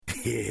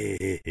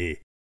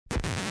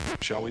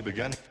Shall we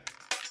begin?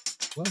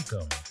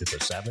 Welcome to the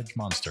Savage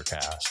Monster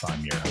Cast.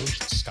 I'm your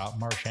host, Scott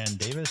Marchand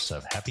Davis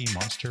of Happy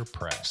Monster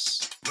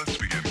Press. Let's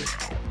begin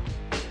now.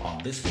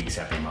 On this week's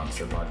Happy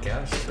Monster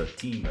podcast, the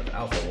team of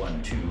Alpha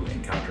 1-2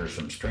 encounters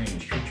some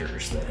strange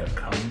creatures that have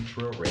come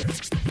through a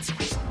rift.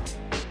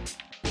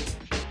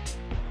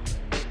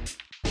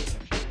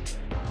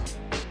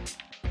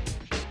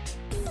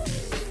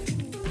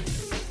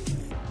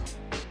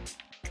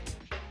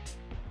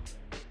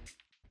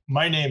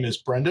 My name is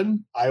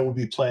Brendan. I will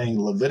be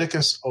playing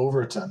Leviticus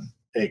Overton,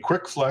 a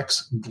quick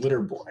flex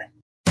glitter boy.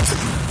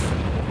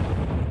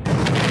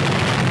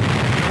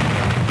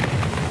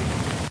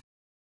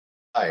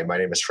 Hi, my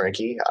name is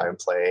Frankie. I'm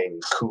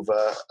playing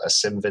Kuva, a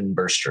Simvin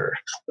Burster.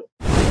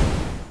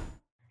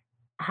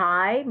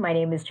 Hi, my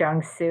name is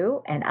Jung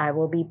Soo, and I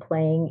will be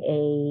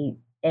playing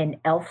an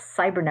elf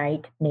cyber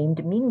knight named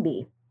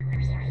Mingbi.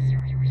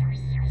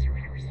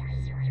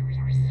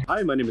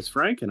 Hi, my name is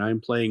Frank, and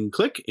I'm playing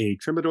Click, a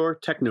Troubadour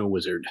Techno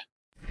Wizard.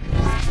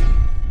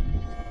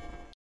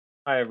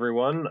 Hi,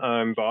 everyone.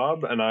 I'm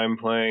Bob, and I'm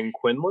playing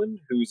Quinlan,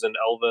 who's an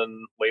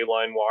elven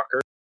leyline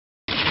walker.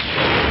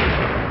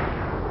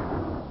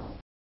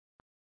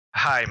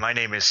 Hi, my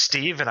name is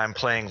Steve, and I'm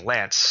playing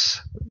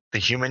Lance, the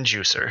human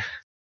juicer.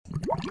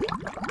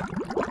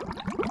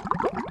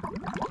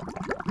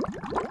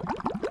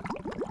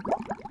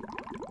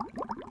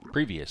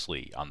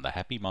 Previously on the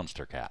Happy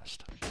Monster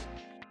Cast.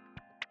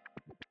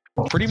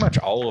 Pretty much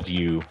all of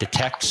you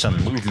detect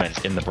some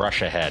movement in the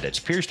brush ahead. It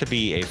appears to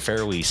be a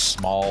fairly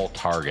small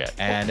target.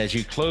 And as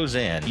you close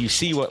in, you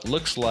see what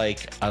looks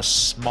like a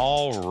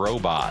small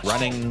robot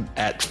running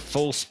at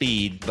full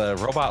speed. The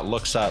robot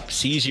looks up,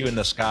 sees you in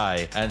the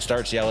sky, and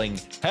starts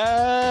yelling,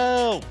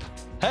 "Help!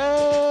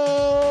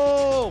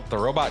 Help!" The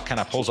robot kind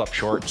of pulls up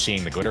short,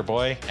 seeing the glitter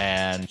boy,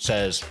 and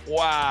says,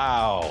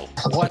 "Wow,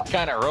 what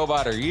kind of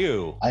robot are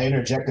you?" I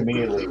interject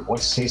immediately.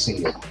 What's chasing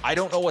you? I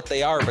don't know what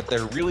they are, but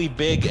they're really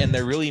big and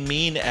they're really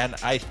mean, and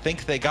I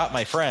think they got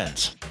my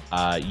friends.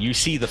 You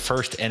see the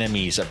first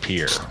enemies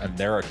appear, and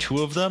there are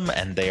two of them,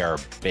 and they are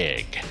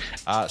big.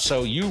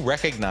 So you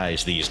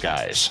recognize these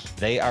guys.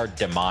 They are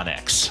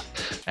demonics.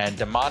 And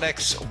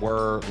demonics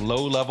were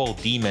low-level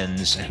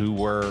demons who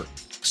were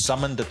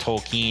summoned to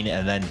Tolkien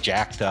and then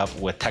jacked up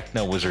with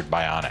Techno Wizard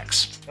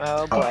Bionics.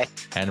 Oh boy.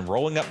 And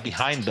rolling up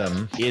behind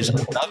them is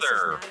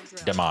another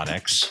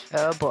Demonics.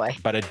 Oh boy.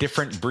 But a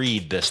different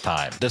breed this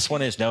time. This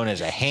one is known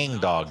as a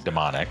hangdog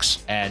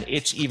Demonics, and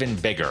it's even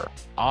bigger.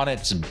 On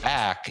its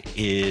back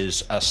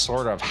is a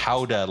sort of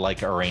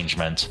howdah-like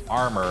arrangement,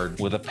 armored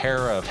with a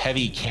pair of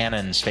heavy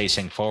cannons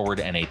facing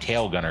forward and a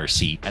tail gunner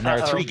seat. And there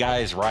are three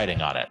guys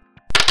riding on it.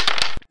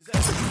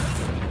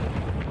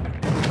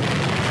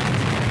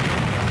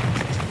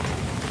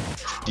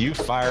 You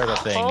fire the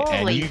thing,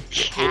 and it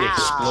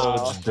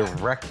explodes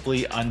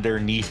directly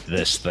underneath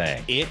this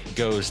thing. It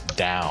goes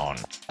down.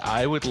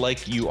 I would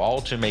like you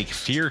all to make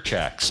fear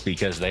checks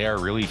because they are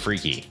really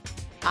freaky.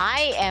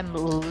 I am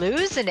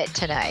losing it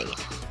tonight.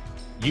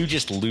 You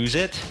just lose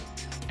it,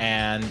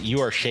 and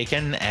you are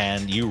shaken,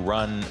 and you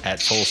run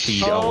at full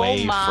speed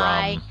away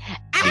from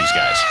these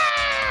guys.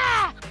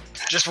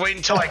 Just wait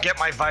until I get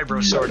my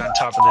vibro sword on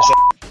top of this.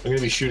 I'm going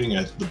to be shooting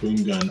at the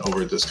boom gun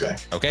over at this guy.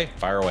 Okay,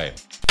 fire away.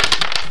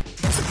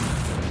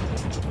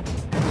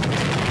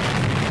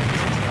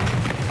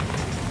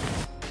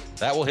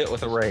 That will hit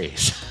with a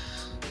raise.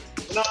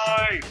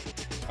 Nice!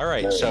 All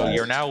right, so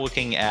you're now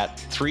looking at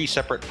three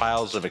separate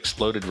piles of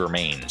exploded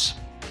remains.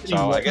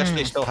 So I guess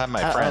they still have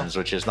my friends,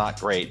 which is not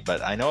great,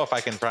 but I know if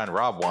I can find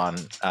Rob one,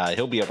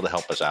 he'll be able to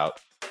help us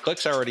out.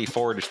 Click's already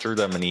forged through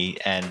them, and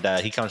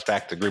he comes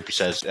back to the group. He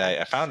says,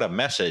 I found a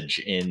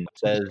message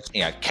says,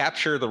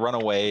 capture the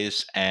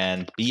runaways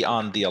and be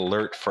on the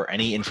alert for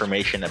any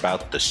information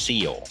about the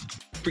seal.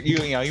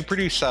 You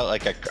produce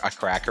like a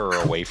cracker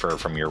or a wafer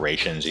from your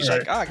rations. He's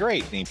like,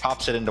 great. And he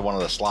pops it into one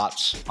of the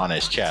slots on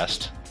his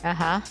chest.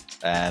 Uh-huh.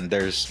 And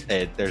there's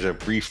a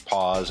brief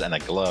pause and a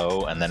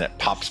glow, and then it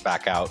pops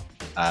back out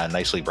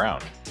nicely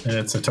browned. And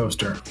it's a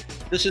toaster.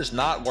 This is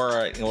not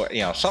where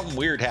something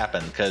weird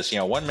happened, because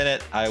 1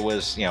 minute I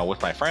was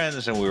with my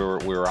friends and we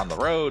were on the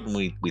road and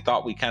we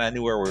thought we kind of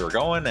knew where we were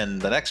going,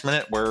 and the next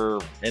minute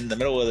we're in the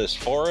middle of this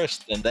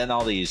forest and then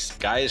all these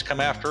guys come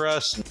after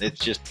us. And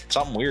it's just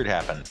something weird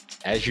happened.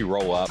 As you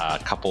roll up,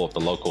 a couple of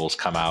the locals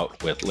come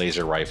out with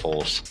laser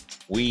rifles.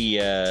 We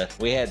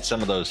had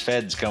some of those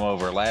feds come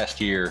over last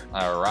year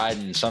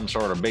riding some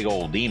sort of big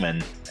old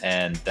demon,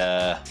 and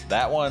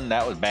that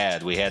was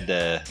bad. We had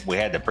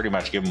to pretty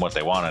much give them what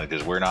they wanted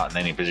because we're not in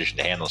any position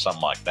to handle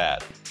something like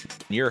that.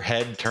 Your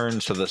head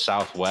turns to the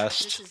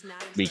southwest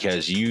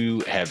because you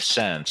have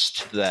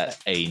sensed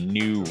that a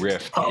new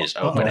rift is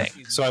opening.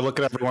 So I look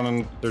at everyone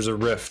and there's a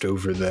rift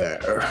over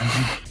there.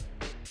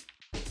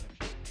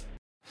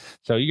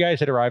 So you guys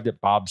had arrived at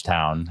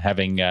Bobstown,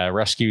 having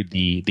rescued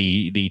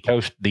the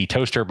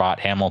toaster bot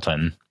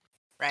Hamilton.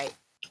 Right.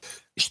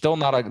 Still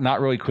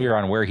not really clear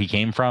on where he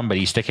came from, but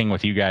he's sticking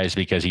with you guys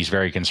because he's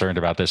very concerned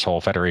about this whole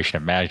Federation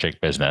of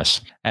Magic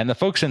business. And the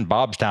folks in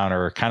Bobstown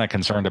are kind of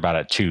concerned about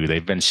it too.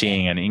 They've been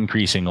seeing an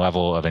increasing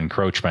level of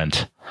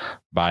encroachment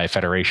by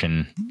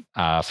Federation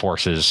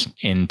forces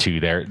into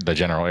the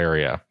general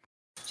area.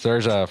 So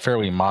there's a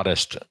fairly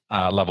modest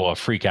level of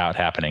freak out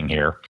happening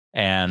here.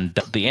 And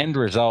the end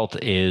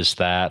result is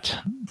that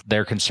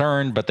they're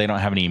concerned, but they don't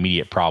have any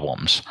immediate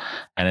problems.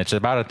 And it's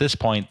about at this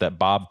point that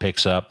Bob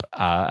picks up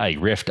a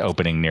rift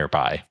opening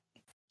nearby.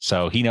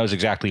 So he knows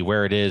exactly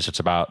where it is. It's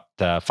about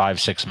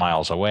 5-6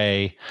 miles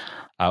away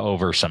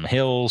over some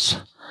hills.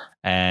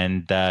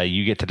 And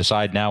you get to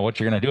decide now what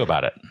you're going to do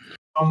about it.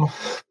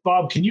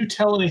 Bob, can you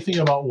tell anything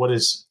about what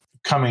is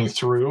coming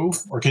through,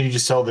 or can you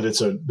just tell that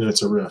it's a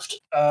rift?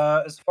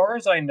 As far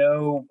as I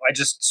know, I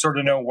just sort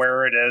of know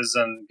where it is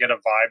and get a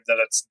vibe that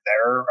it's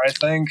there, I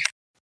think.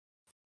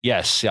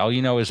 Yes, all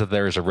you know is that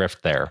there's a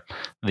rift there.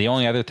 The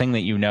only other thing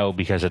that you know,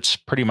 because it's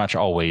pretty much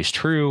always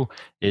true,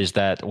 is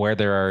that where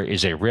there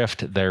is a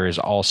rift, there is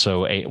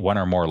also one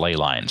or more ley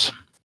lines,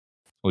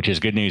 which is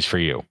good news for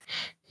you.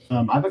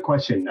 I have a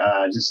question,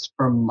 just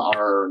from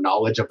our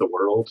knowledge of the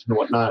world and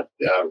whatnot.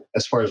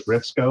 As far as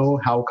rifts go,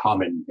 how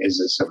common is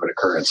this of an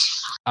occurrence?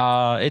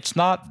 It's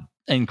not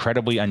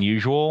incredibly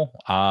unusual.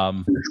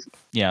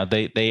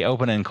 They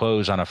open and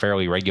close on a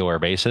fairly regular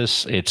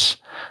basis. It's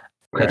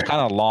kind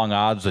of long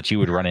odds that you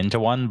would run into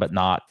one, but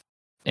not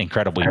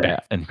incredibly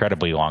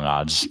long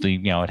odds.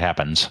 It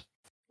happens.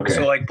 Okay.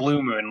 So like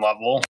Blue Moon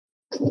level.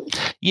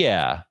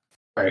 Yeah.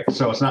 Right.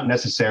 So it's not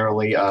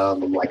necessarily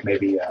like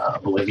maybe a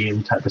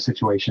Oblivion type of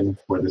situation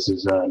where this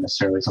is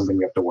necessarily something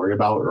we have to worry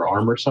about or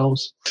arm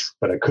ourselves,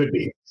 but it could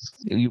be.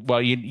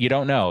 Well, you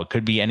don't know. It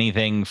could be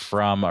anything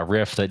from a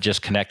rift that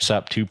just connects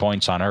up 2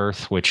 points on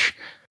Earth, which,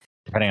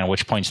 depending on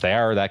which points they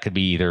are, that could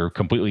be either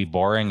completely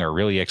boring or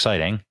really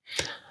exciting.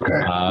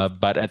 Okay.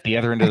 But at the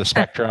other end of the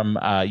spectrum,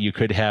 you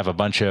could have a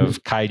bunch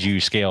of kaiju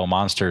scale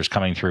monsters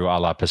coming through a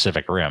la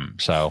Pacific Rim.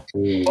 So,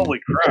 holy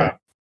crap.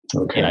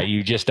 Okay. Yeah,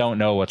 you just don't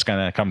know what's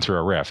going to come through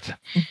a rift.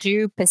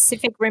 Do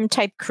Pacific Rim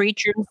type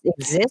creatures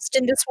exist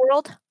in this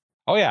world?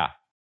 Oh yeah,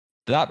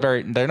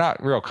 they're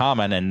not real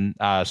common, and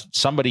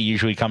somebody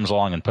usually comes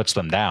along and puts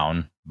them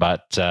down.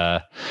 But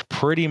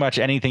pretty much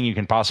anything you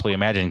can possibly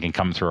imagine can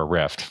come through a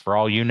rift. For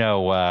all you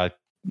know,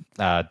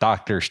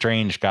 Dr.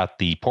 Strange got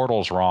the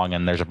portals wrong,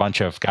 and there's a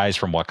bunch of guys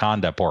from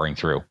Wakanda pouring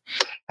through.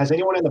 Has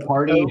anyone in the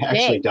party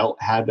actually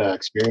had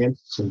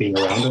experience of being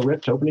around a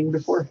rift opening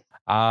before?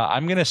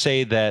 I'm going to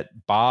say that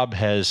Bob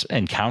has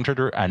encountered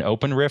an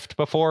open rift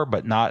before,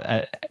 but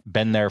not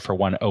been there for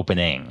one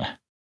opening.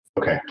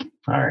 Okay.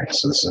 All right.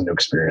 So this is a new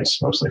experience,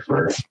 mostly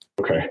for...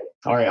 Okay.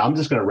 All right. I'm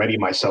just going to ready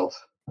myself.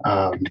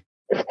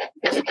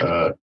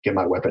 Get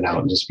my weapon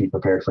out and just be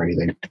prepared for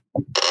anything.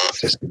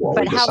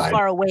 But how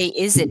far away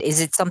is it? Is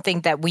it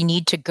something that we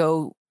need to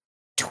go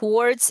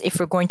towards if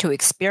we're going to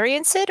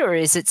experience it, or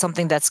is it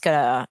something that's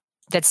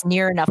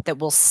near enough that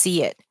we'll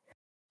see it?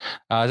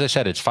 As I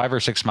said, it's 5 or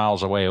 6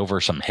 miles away over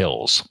some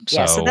hills.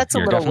 So that's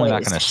you're definitely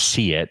not going to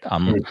see it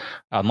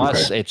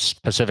unless it's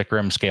Pacific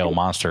Rim scale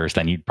monsters.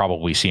 Then you'd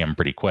probably see them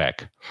pretty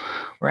quick.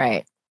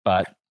 Right.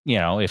 But,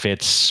 if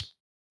it's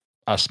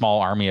a small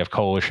army of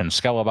coalition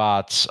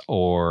Skelelots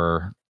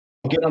or...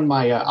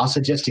 I'll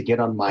suggest to get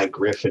on my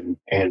Griffin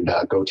and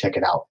go check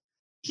it out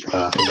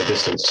from the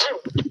distance.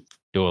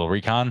 Do a little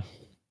recon?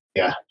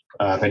 Yeah.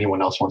 If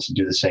anyone else wants to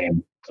do the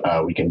same,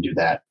 we can do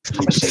that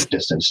from a safe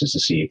distance just to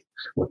see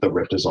what the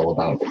rift is all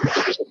about.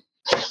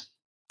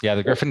 Yeah,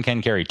 the Griffin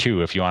can carry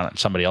 2 if you want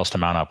somebody else to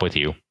mount up with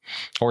you.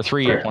 Or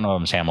 3 if one of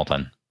them's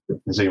Hamilton.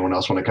 Does anyone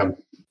else want to come?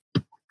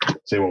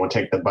 Does anyone want to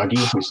take the buggy?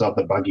 We still have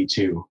the buggy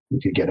too. We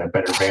could get a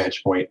better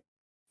vantage point,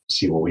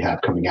 see what we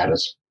have coming at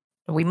us.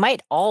 We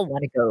might all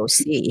want to go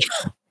see.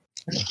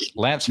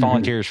 Lance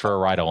volunteers for a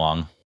ride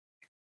along.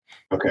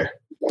 Okay.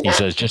 He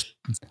says, just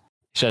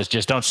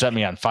don't set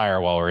me on fire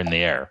while we're in the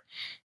air.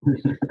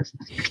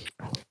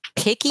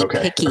 Picky.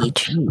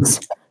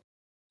 Jeez.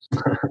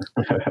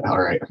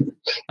 All right.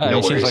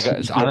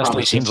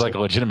 Seems like a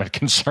legitimate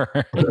concern.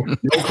 No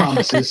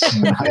promises,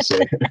 I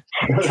say.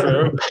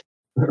 True.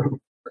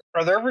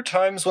 Are there ever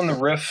times when the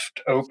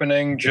rift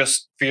opening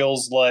just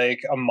feels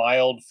like a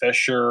mild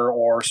fissure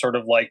or sort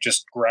of like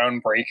just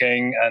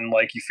groundbreaking and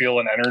like you feel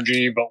an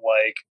energy, but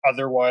like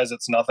otherwise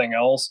it's nothing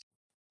else?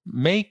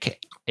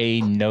 Make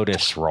a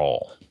notice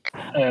roll.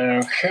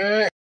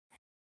 Okay.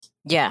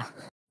 Yeah.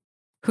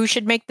 Who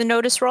should make the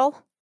notice roll?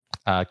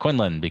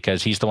 Quinlan,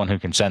 because he's the one who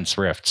can sense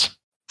rifts.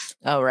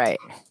 Oh, right.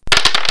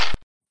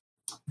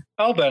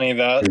 I'll Benny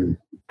that.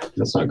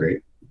 That's not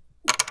great.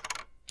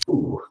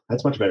 Ooh,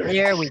 that's much better.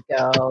 There we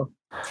go.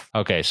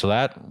 Okay, so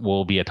that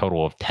will be a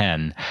total of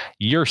 10.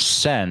 Your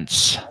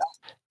sense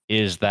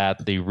is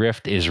that the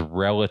rift is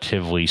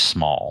relatively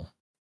small.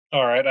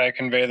 All right, I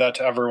convey that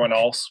to everyone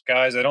else.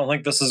 Guys, I don't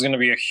think this is going to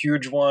be a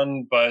huge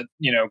one, but,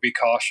 be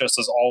cautious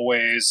as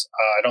always.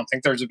 I don't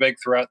think there's a big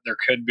threat. There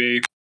could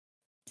be.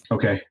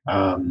 Okay.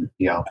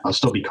 Yeah, I'll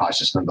still be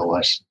cautious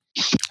nonetheless.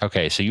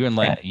 Okay, so you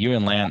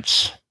and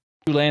Lance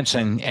Lance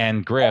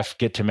and Griff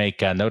get to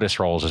make notice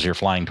rolls as you're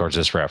flying towards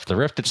this rift. The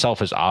rift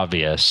itself is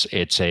obvious.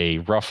 It's a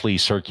roughly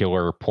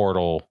circular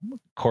portal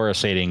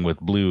coruscating with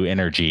blue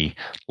energy,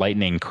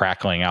 lightning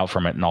crackling out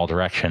from it in all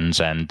directions,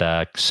 and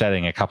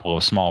setting a couple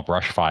of small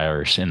brush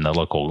fires in the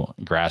local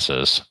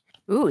grasses.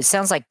 Ooh, it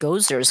sounds like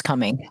Gozer's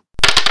coming.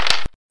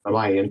 Am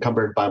I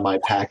encumbered by my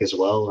pack as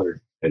well,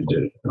 or am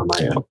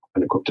I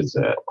unequipped as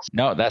that?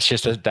 No, that's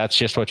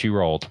just what you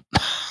rolled.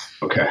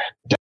 Okay.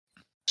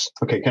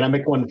 Okay, can I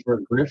make one for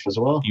Griff as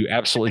well? You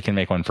absolutely can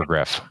make one for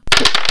Griff.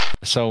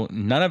 So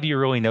none of you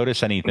really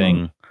notice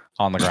anything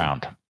on the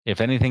ground. If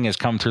anything has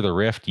come through the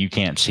rift, you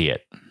can't see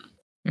it.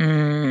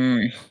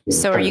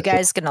 So are you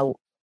guys going to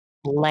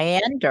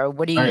land, or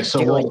what are you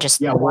doing? We'll, just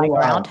flying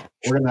around?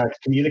 We're going to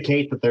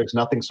communicate that there's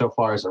nothing so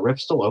far. Is the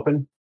rift still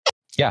open?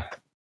 Yeah.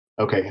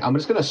 Okay, I'm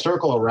just going to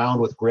circle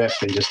around with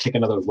Griff and just take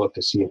another look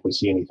to see if we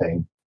see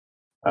anything.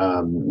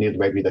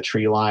 Maybe the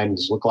tree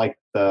lines look like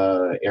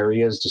the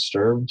area is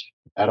disturbed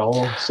at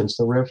all since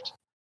the rift.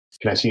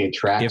 Can I see any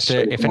tracks?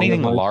 If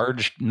anything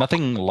large,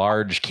 nothing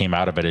large came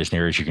out of it as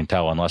near as you can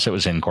tell, unless it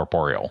was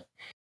incorporeal.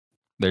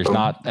 There's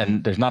not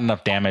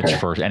enough damage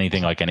for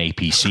anything like an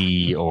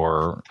APC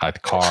or a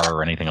car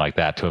or anything like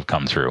that to have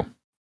come through,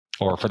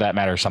 or for that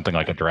matter, something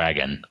like a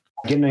dragon.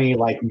 Getting any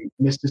like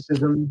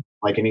mysticism,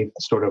 like any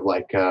sort of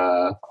like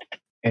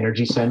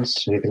energy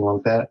sense, anything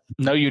like that?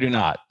 No, you do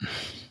not.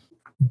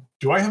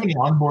 Do I have any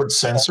onboard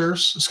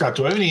sensors, Scott?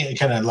 Do I have any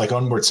kind of like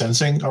onboard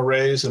sensing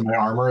arrays in my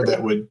armor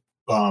that would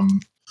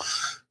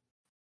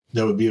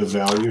be of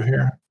value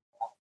here?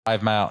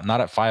 5 mile,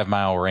 not at 5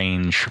 mile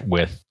range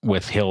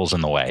with hills in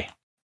the way.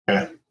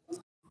 Okay.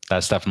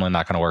 That's definitely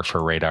not going to work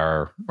for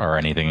radar or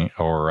anything,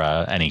 or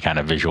any kind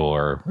of visual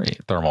or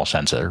thermal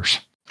sensors.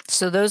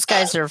 So those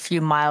guys are a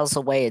few miles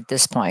away at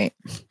this point.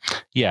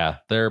 Yeah,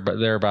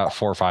 they're about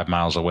 4 or 5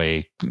 miles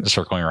away,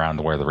 circling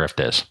around where the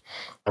rift is.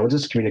 I will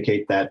just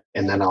communicate that,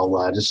 and then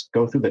I'll just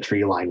go through the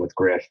tree line with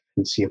Griff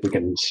and see if we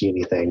can see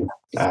anything.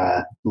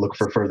 Look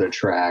for further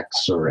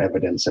tracks or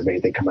evidence of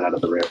anything coming out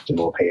of the rift, and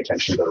we'll pay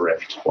attention to the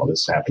rift while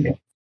this is happening.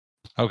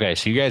 Okay,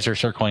 so you guys are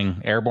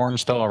circling airborne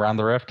still around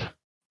the rift?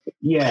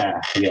 Yeah.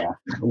 A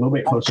little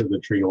bit closer to the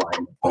tree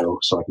line, though,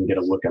 so I can get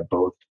a look at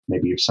both.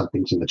 Maybe if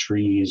something's in the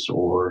trees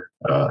or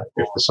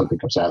if something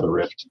comes out of the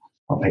rift,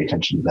 I'll pay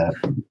attention to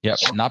that. Yep,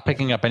 not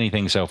picking up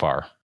anything so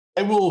far.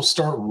 I will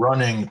start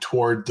running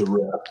toward the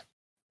rift.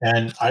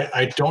 And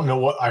I don't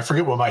know I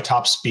forget what my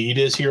top speed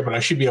is here, but I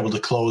should be able to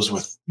close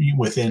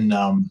within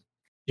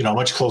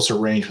much closer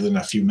range within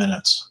a few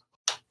minutes.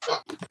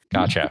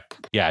 Gotcha.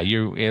 Yeah,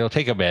 it'll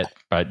take a bit,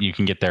 but you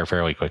can get there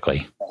fairly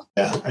quickly.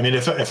 Yeah, I mean,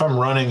 if I'm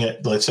running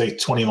at, let's say,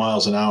 20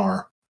 miles an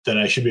hour, then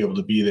I should be able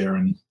to be there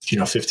in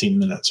 15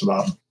 minutes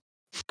about.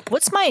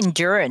 What's my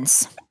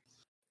endurance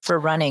for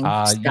running?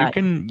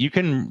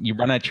 You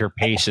run at your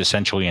pace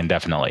essentially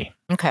indefinitely.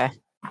 Okay.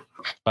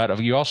 But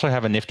you also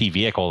have a nifty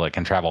vehicle that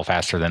can travel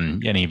faster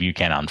than any of you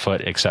can on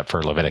foot, except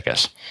for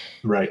Leviticus.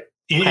 Right.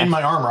 In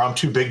my armor, I'm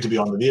too big to be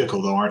on the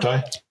vehicle, though, aren't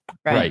I?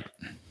 Right.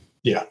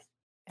 Yeah.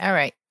 All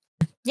right.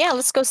 Yeah,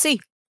 let's go see.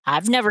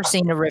 I've never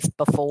seen a rift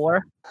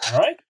before. All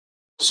right.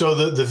 So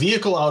the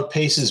vehicle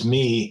outpaces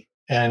me,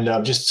 and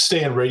just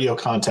stay in radio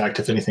contact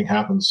if anything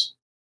happens.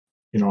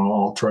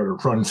 I'll try to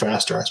run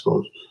faster, I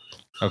suppose.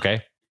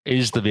 Okay.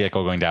 Is the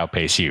vehicle going to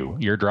outpace you?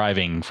 You're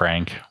driving,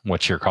 Frank.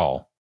 What's your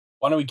call?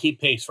 Why don't we keep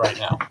pace right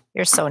now?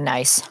 You're so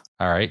nice.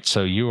 All right.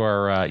 So you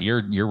are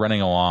you're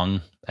running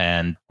along,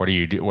 and what are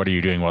you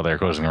doing while they're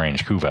closing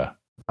range, Kuva?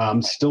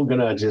 I'm still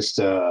gonna just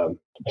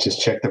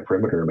check the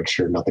perimeter, make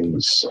sure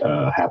nothing's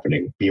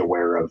happening. Be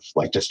aware of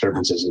like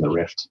disturbances in the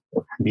rift.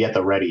 Be at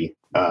the ready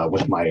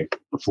with my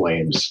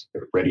flames,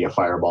 ready a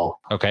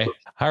fireball. Okay.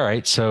 All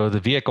right. So the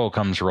vehicle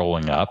comes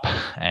rolling up,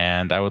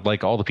 and I would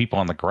like all the people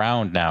on the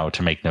ground now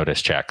to make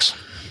notice checks.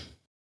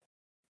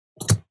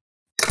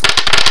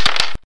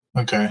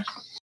 Okay.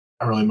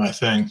 Not really my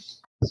thing.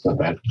 That's not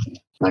bad.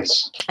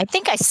 Nice. I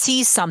think I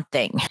see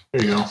something.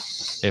 There you go.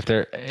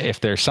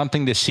 If there's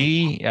something to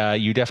see,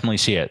 you definitely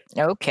see it.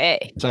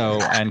 Okay. So,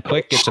 and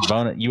Click gets a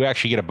bonus. You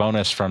actually get a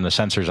bonus from the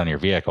sensors on your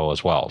vehicle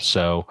as well.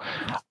 So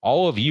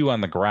all of you on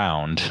the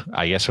ground,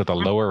 I guess with a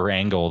lower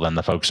angle than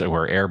the folks that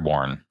were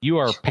airborne, you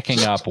are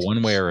picking up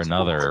one way or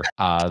another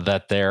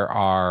that there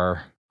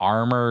are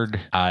armored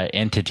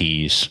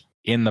entities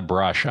in the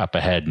brush up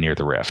ahead near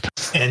the rift.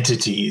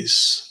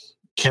 Entities.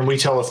 Can we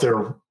tell if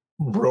they're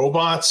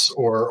robots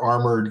or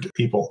armored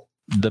people?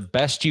 The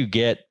best you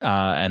get,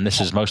 and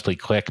this is mostly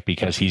Click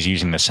because he's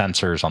using the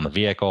sensors on the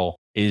vehicle,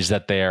 is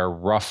that they are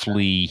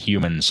roughly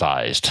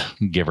human-sized,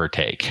 give or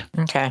take.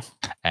 Okay.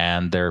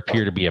 And there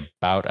appear to be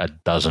about a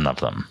dozen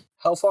of them.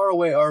 How far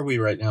away are we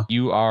right now?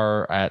 You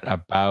are at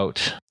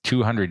about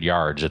 200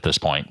 yards at this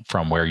point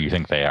from where you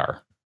think they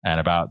are, and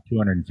about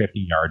 250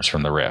 yards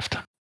from the rift.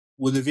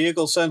 Would the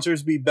vehicle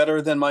sensors be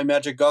better than my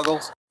magic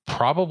goggles?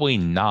 Probably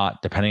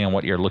not, depending on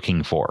what you're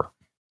looking for.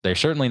 They're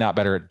certainly not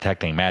better at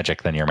detecting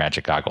magic than your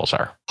magic goggles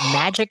are.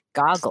 Magic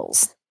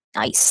goggles.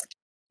 Nice.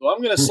 So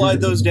I'm going to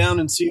slide those down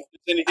and see if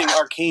there's anything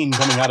arcane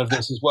coming out of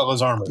this as well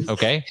as armor.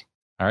 Okay.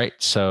 All right,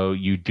 so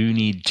you do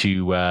need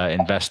to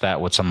invest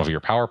that with some of your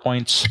power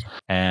points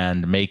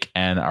and make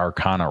an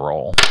Arcana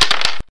roll,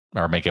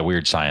 or make a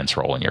weird science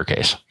roll in your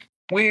case.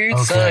 Weird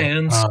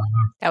science.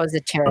 That was a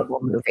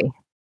terrible movie.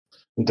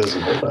 It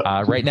doesn't hold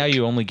up. Right now,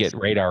 you only get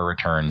radar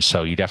returns,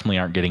 so you definitely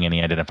aren't getting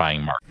any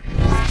identifying mark.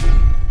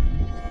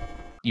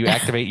 You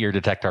activate your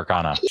Detect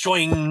Arcana.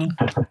 Swing.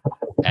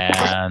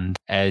 And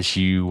as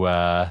you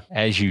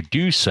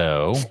do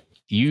so,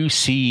 you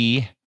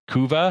see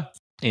Kuva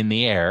in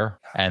the air,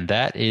 and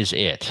that is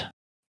it.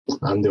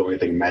 I'm the only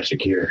thing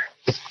magic here.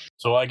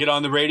 So I get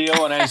on the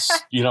radio and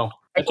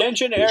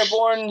attention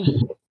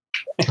airborne.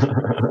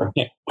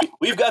 Yeah.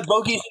 We've got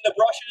bogeys in the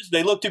brushes.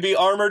 They look to be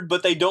armored,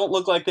 but they don't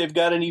look like they've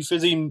got any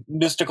fizzy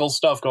mystical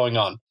stuff going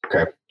on.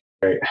 Okay.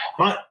 Great.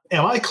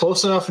 Am I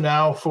close enough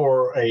now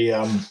for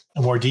a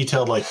more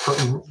detailed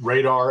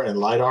radar and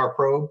LiDAR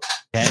probe?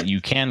 And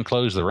you can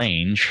close the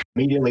range.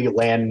 Immediately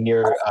land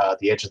near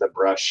the edge of the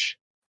brush.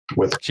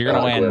 So you're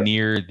going to land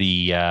near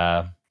the...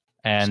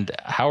 and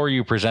how are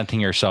you presenting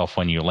yourself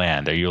when you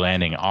land? Are you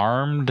landing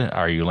armed?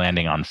 Are you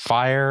landing on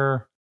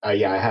fire?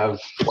 Yeah, I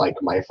have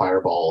my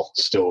fireball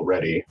still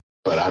ready,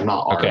 but I'm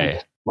not armed.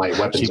 Okay. My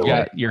weapon's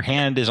So your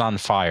hand is on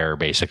fire,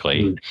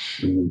 basically.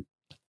 Mm-hmm.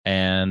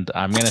 And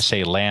I'm going to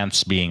say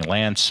Lance, being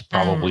Lance,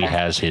 probably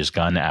has his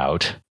gun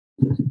out.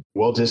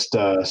 We'll just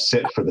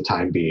sit for the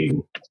time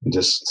being and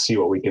just see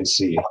what we can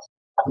see.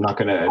 I'm not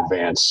going to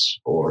advance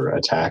or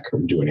attack or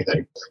do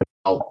anything.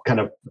 I'll kind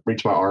of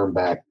reach my arm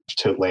back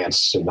to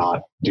Lance to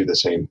not do the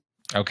same.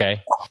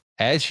 Okay.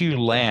 As you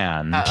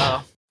land,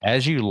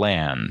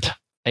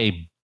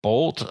 a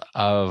bolt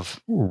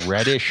of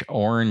reddish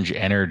orange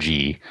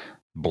energy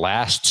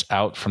blasts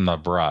out from the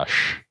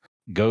brush,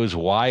 goes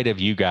wide of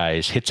you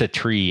guys, hits a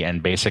tree,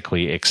 and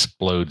basically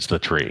explodes the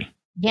tree.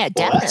 Yeah,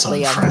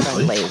 definitely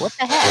unfriendly. What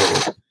the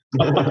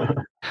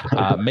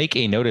heck? Make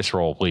a notice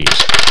roll, please.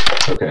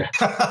 Okay.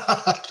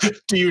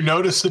 Do you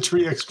notice the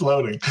tree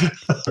exploding?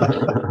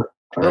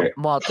 Right.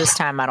 Well, this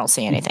time I don't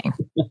see anything.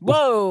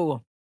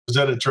 Whoa! Is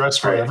that a dress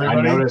for everybody?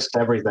 I noticed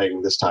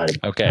everything this time.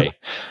 Okay.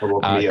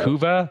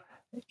 Kuva,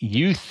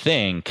 you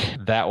think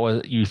that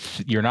was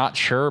you're not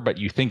sure, but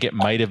you think it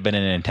might have been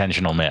an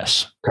intentional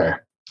miss. Okay.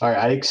 All right.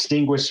 I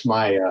extinguished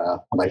my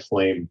my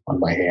flame on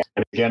my hand,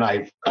 and again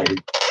I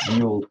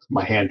yield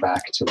my hand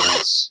back to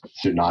Lance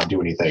to not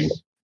do anything,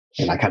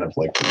 and I kind of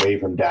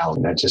wave him down,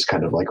 and I just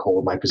kind of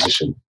hold my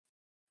position.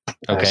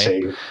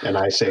 Okay.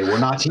 I say, we're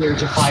not here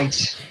to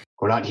fight.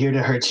 We're not here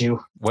to hurt you.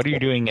 What are you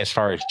doing as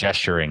far as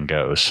gesturing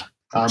goes?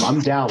 I'm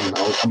down.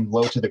 I'm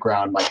low to the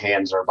ground. My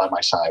hands are by my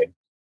side.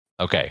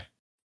 Okay.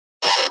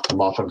 I'm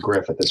off of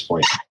Griff at this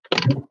point.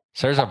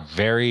 So there's a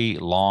very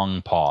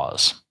long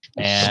pause,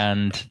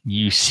 and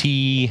you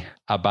see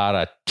about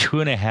a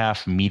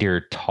 2.5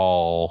 meter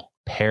tall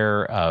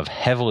pair of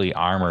heavily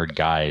armored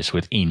guys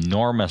with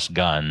enormous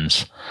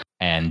guns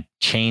and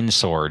chain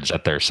swords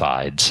at their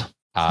sides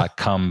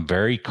come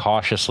very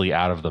cautiously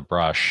out of the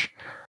brush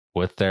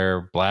with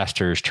their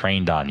blasters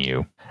trained on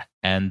you.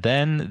 And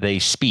then they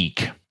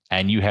speak,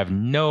 and you have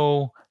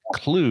no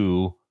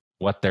clue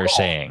what they're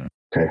saying.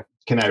 Okay.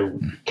 Can I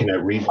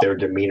read their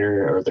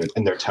demeanor or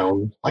in their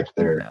tone,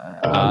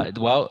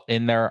 well,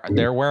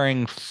 they're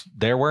wearing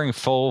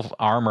full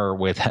armor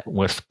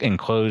with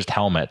enclosed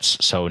helmets.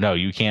 So no,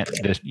 you can't.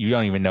 You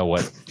don't even know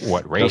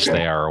what race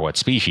they are or what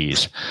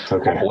species.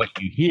 Okay. What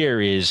you hear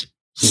is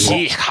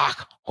I'm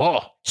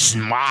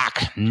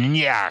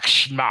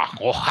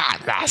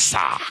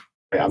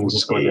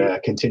just going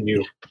to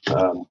continue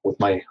with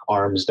my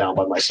arms down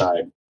by my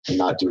side and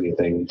not do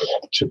anything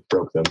to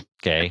provoke them.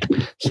 Okay.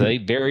 So they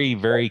very,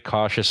 very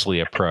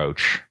cautiously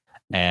approach,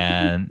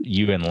 and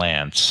you and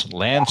Lance.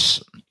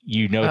 Lance,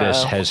 you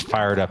notice, has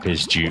fired up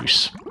his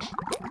juice.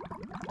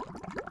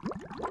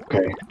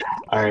 Okay.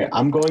 All right.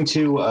 I'm going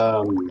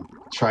to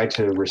try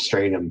to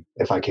restrain him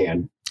if I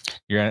can.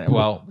 He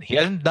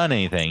hasn't done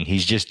anything.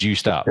 He's just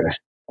juiced up.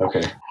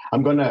 Okay.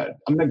 I'm gonna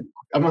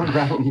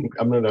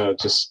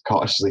just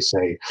cautiously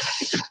say,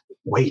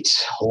 wait,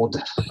 hold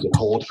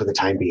for the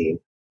time being.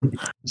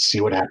 Let's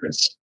see what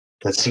happens.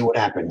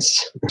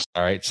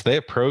 All right. So they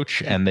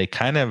approach, and they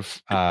kind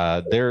of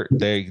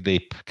they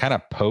kind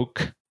of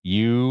poke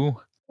you,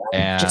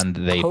 and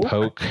they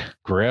poke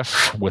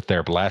Griff with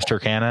their blaster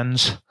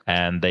cannons,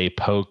 and they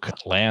poke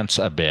Lance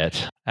a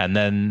bit, and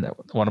then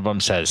one of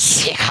them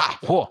says,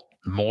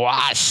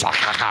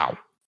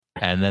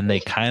 and then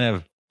they kind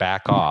of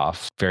back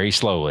off very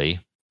slowly,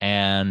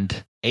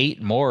 and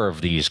 8 more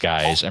of these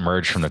guys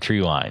emerge from the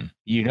tree line.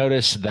 You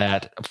notice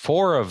that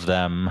 4 of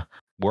them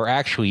were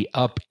actually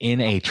up in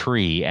a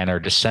tree and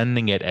are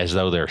descending it as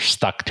though they're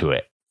stuck to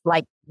it.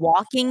 Like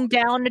walking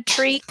down a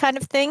tree kind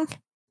of thing?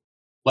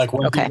 Like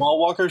one of the wall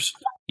walkers?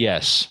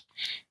 Yes.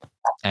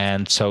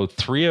 And so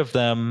 3 of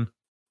them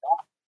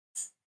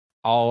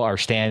all are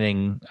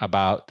standing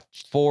about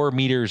 4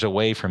 meters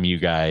away from you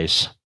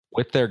guys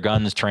with their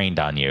guns trained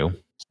on you.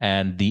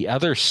 And the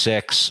other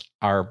 6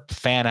 are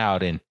fan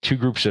out in 2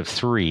 groups of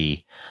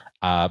 3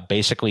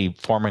 basically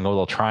forming a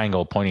little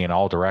triangle pointing in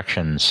all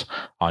directions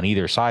on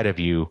either side of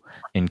you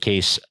in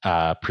case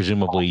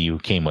presumably you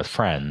came with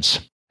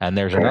friends. And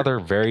there's another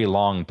very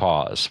long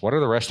pause. What are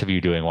the rest of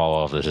you doing while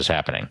all of this is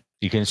happening?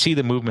 You can see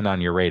the movement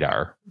on your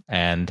radar,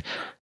 and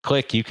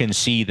Click, you can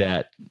see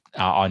that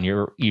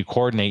you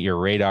coordinate your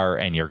radar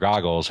and your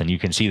goggles, and you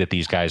can see that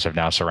these guys have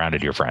now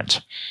surrounded your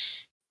friends.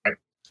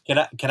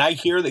 Can I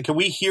hear that? Can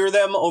we hear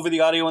them over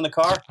the audio in the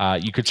car?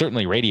 You could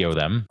certainly radio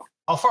them.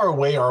 How far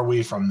away are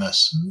we from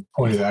this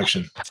point of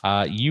action?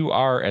 You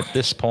are at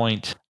this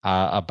point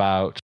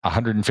about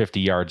 150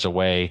 yards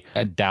away,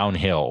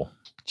 downhill.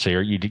 So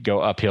you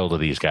go uphill to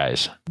these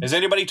guys. Has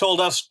anybody told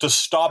us to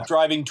stop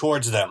driving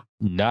towards them?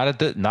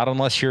 Not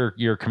unless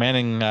your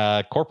commanding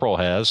corporal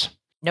has.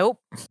 Nope.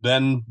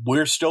 Then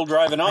we're still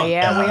driving on.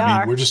 Yeah, we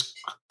are.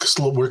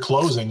 We're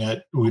closing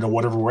at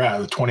whatever we're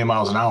at 20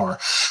 miles an hour.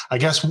 I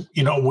guess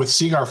with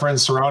seeing our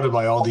friends surrounded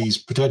by all these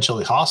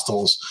potentially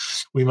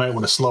hostiles, we might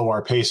want to slow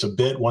our pace a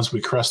bit once we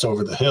crest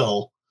over the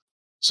hill,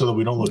 so that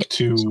we don't look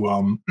too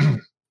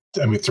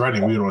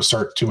threatening. We don't want to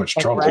start too much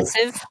trouble.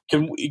 Aggressive?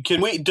 Can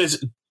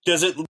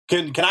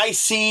I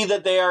see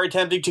that they are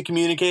attempting to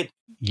communicate?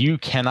 You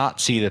cannot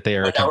see that they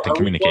are attempting to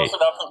communicate. Are we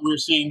close enough that we're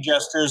seeing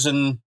gestures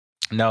and?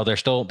 No, there's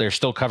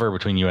still cover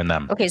between you and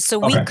them. Okay, so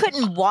we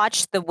couldn't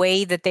watch the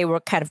way that they were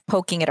kind of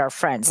poking at our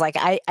friends. Like,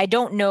 I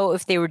don't know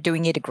if they were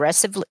doing it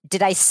aggressively.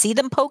 Did I see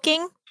them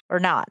poking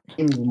or not?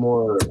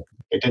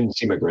 It didn't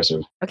seem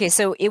aggressive. Okay,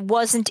 so it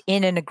wasn't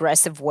in an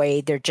aggressive way.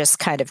 They're just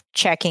kind of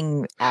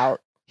checking out.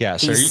 Yeah,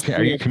 so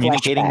are you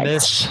communicating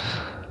this?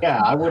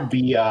 Yeah, I would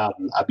be. I'd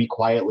be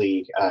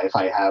quietly, if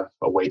I have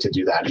a way to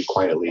do that, and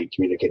quietly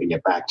communicating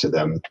it back to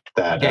them.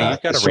 That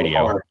you've got a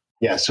radio.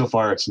 So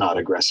far it's not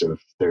aggressive.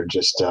 They're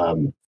just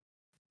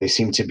they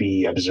seem to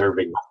be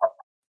observing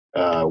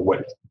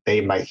what they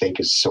might think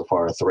is so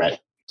far a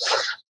threat.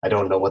 I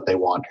don't know what they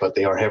want, but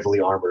they are heavily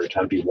armored.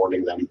 I'd be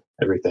warning them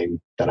everything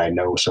that I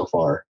know so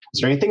far.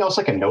 Is there anything else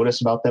I can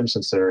notice about them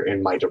since they're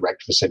in my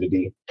direct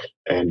vicinity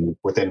and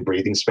within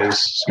breathing space,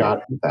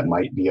 Scott, that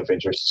might be of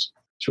interest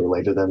to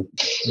relay to them?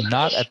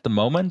 Not at the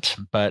moment,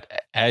 but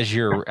as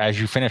you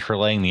finish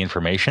relaying the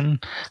information,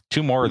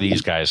 2 more of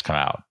these guys come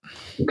out.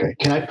 Okay.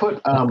 Can I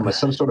put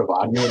some sort of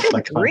audio,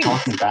 like if I'm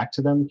talking back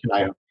to them,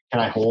 can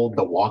I hold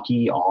the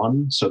walkie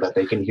on so that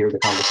they can hear the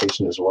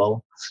conversation as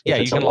well? Yeah,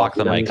 you can lock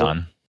the mic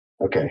on.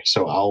 Okay,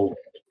 so I'll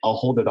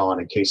hold it on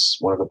in case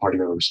one of the party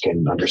members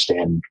can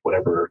understand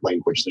whatever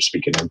language they're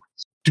speaking in.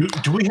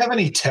 Do we have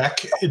any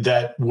tech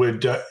that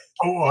would?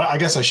 I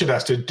guess I should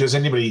ask. Does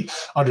anybody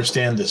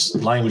understand this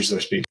language they're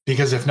speaking?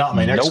 Because if not,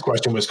 my next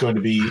question was going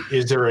to be: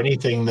 is there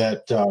anything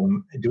that?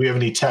 Do we have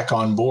any tech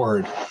on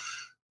board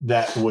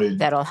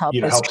that'll help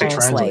help to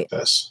translate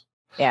this?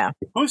 Yeah.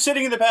 Who's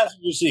sitting in the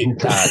passenger seat?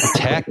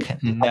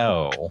 Tech,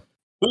 no.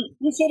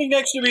 Who's sitting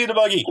next to me in the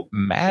buggy?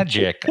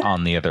 Magic,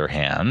 on the other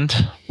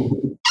hand.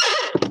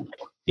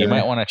 You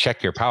might want to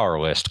check your power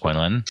list,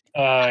 Quinlan.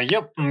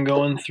 Yep, I'm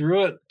going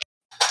through it.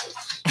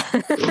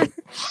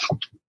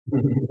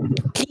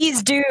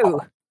 Please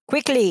do.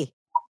 Quickly.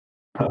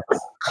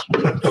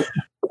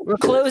 We're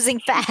closing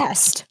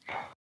fast.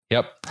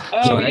 Yep.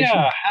 Oh,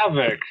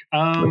 Havoc.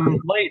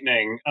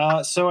 Lightning.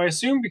 So I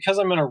assume because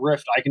I'm in a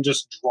rift, I can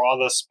just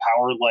draw this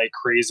power like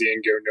crazy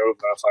and go Nova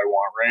if I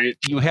want, right?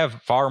 You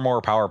have far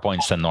more power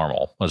points than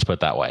normal. Let's put it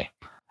that way.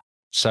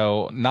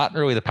 So not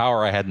really the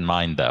power I had in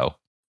mind, though.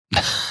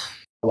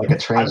 Like a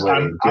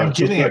translating. I'm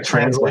getting a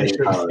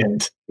translation power.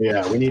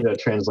 Yeah, we need a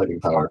translating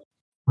power.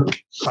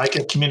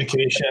 Psychic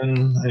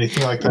communication,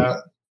 anything like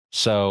that.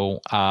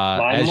 So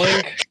Mind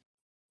Link?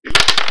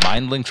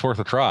 Mind Link's worth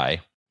a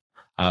try.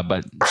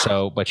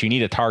 But you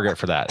need a target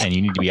for that, and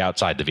you need to be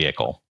outside the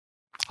vehicle.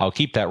 I'll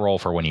keep that roll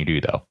for when you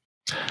do, though.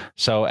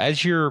 So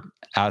as you're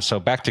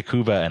back to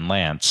Kuva and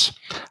Lance,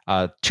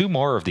 2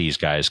 more of these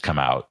guys come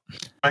out.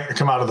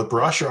 Come out of the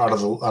brush or out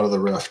of the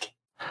rift?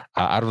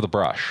 Out of the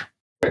brush.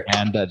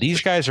 And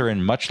these guys are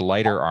in much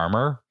lighter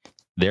armor.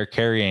 They're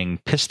carrying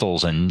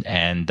pistols and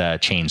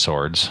chain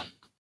swords,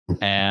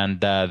 and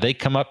they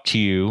come up to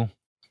you,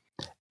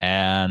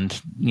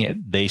 and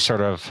they sort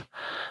of,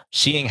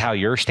 seeing how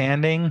you're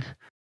standing,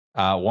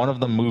 one of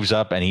them moves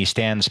up, and he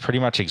stands pretty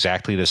much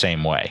exactly the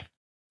same way.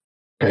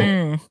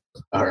 Okay.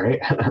 All right.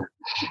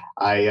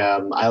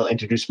 I'll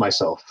introduce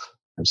myself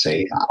and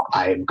say,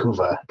 I am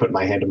Kuva, put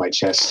my hand on my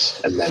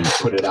chest, and then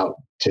put it out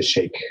to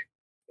shake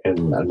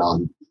in a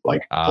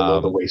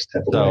below the waist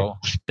type of way.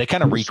 They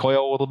kind of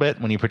recoil a little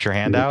bit when you put your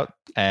hand out,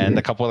 and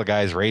a couple of the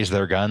guys raise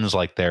their guns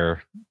like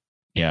they're,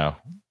 you're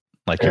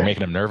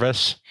making them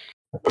nervous.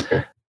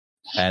 Okay.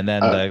 And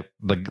then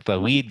the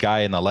lead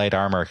guy in the light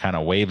armor kind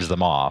of waves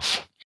them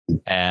off,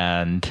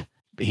 and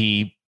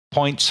he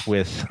points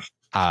with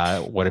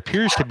what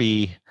appears to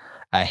be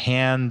a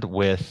hand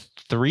with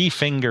 3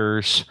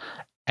 fingers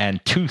and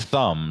 2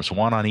 thumbs,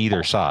 one on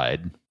either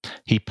side.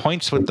 He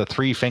points with the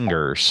 3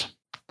 fingers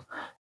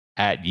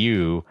at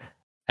you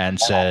and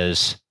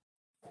says,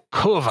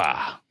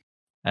 Kuva.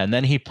 And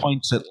then he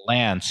points at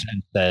Lance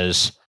and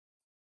says,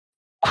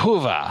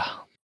 Kuva.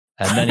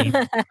 And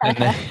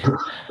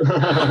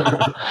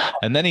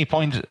then he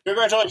points.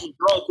 Congratulations,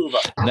 Roll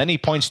Kuva. And then he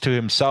points to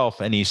himself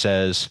and he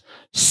says,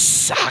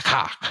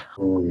 "Sakak."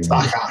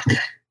 Sakak.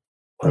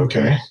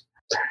 Okay.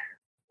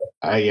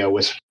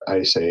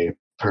 I say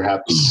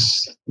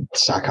perhaps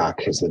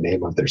Sakak is the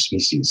name of their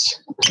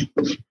species.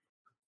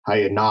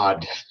 I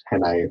nod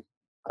and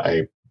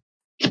I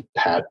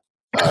pat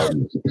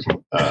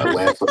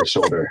Lance on the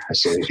shoulder. I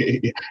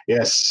say,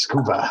 "Yes,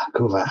 Kuva."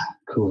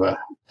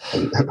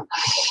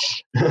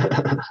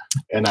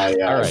 And I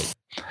All right.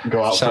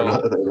 go out for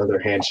another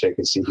handshake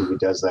and see who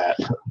does that.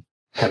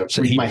 Kind of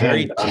so he my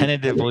very hand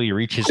tentatively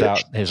reaches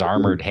out his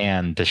armored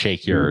hand to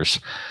shake yours.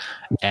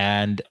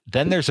 And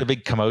then there's a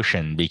big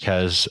commotion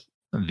because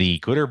the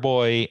glitter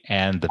boy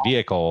and the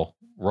vehicle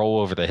roll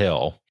over the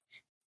hill.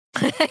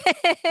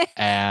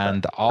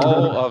 And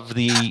all of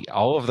these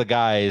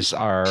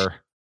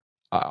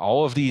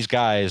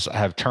guys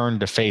have turned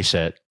to face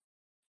it,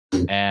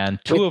 and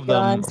two of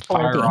them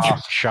fire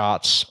off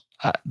shots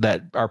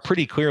that are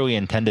pretty clearly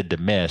intended to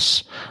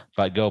miss,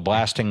 but go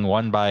blasting,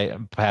 one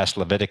past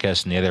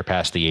Leviticus and the other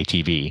past the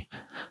ATV.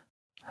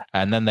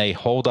 And then they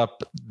hold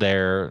up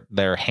their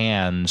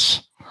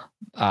hands.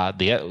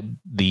 The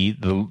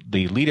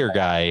leader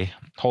guy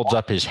holds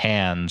up his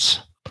hands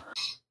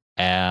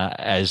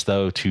as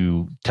though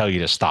to tell you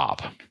to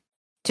stop.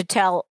 To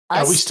tell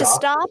us to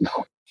stop?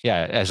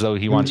 Yeah, as though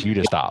he wants you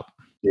to stop.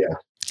 Yeah.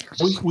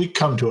 We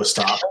come to a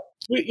stop.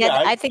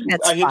 I think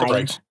that's fine. hit the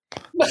brakes.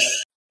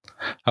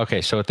 Okay,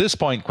 so at this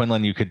point,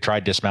 Quinlan, you could try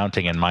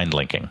dismounting and mind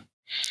linking.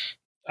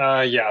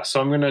 Yeah, so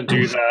I'm going to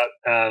do that,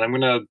 and I'm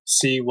going to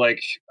see,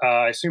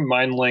 I assume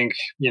Mind Link,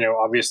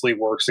 obviously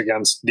works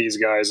against these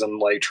guys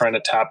and, trying to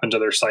tap into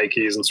their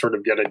psyches and sort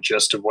of get a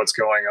gist of what's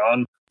going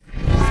on.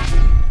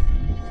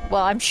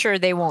 Well, I'm sure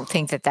they won't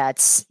think that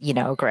that's,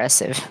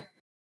 aggressive.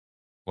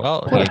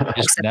 Well, you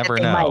just never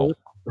know.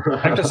 I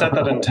have to set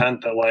that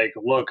intent that,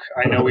 look,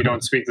 I know we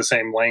don't speak the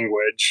same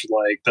language.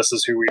 This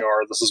is who we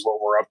are. This is what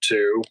we're up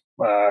to.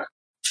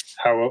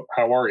 How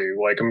are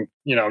you?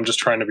 I'm just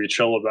trying to be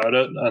chill about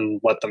it and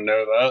let them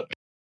know that.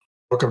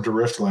 Welcome to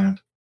Riftland.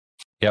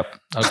 Yep.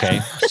 Okay.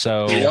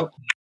 So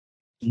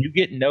you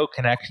get no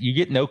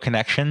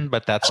connection,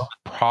 but that's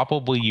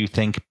probably, you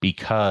think,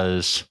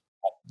 because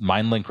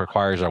MindLink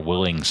requires a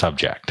willing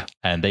subject,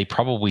 and they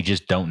probably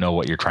just don't know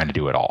what you're trying to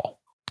do at all.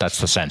 That's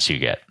the sense you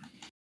get.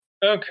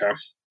 Okay.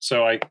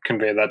 So I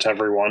convey that to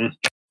everyone.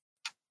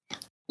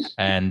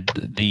 And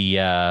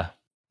the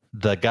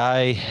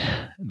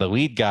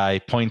lead guy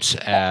points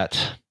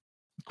at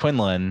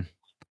Quinlan,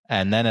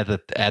 and then at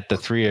the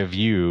three of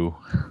you,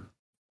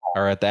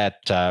 or at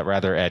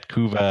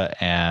Kuva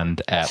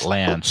and at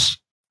Lance,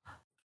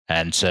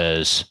 and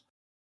says,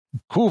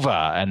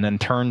 "Kuva," and then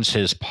turns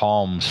his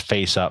palms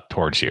face up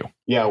towards you.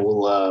 Yeah,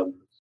 we'll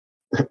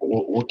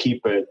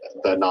keep it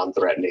the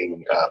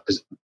non-threatening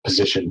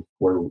position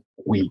where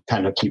we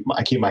kind of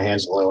I keep my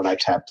hands low and I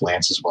tap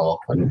Lance as well,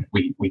 and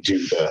we do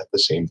the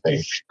same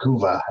thing.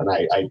 Kuva, and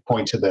I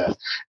point to the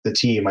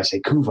team. I say,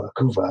 "Kuva."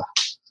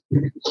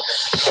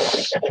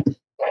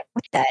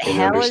 What the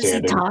hell is he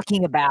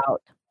talking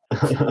about?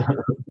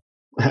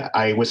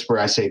 I whisper.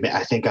 I say,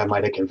 "I think I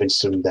might have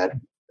convinced him that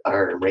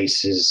our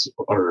races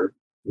are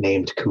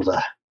named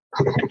Kuva."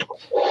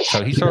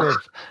 So he sort of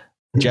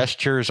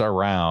gestures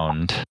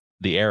around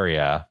the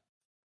area,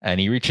 and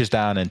he reaches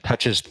down and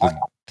touches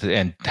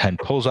and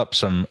pulls up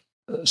some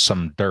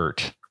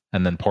dirt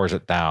and then pours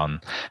it down.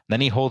 And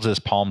then he holds his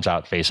palms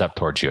out face up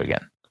towards you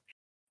again.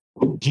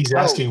 He's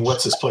asking,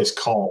 what's this place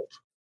called?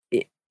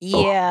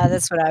 Yeah,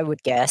 that's what I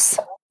would guess.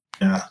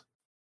 Yeah.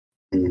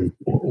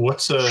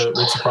 What's a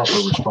proper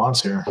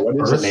response here? What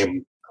is the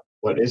name?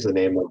 What is the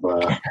name of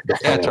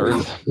that's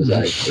Earth?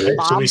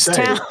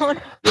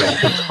 Bobstown?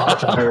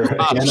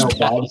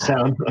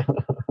 Bobstown.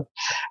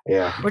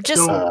 Yeah, we're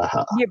just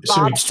near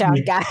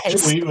Bobstown,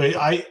 guys.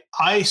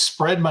 I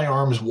spread my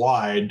arms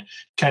wide,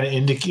 kind of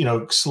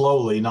indicate,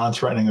 slowly,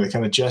 non-threateningly,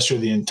 kind of gesture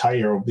the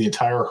entire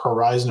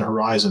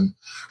horizon,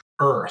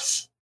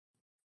 Earth.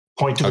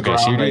 Point to the ground.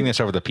 Okay, so you're doing this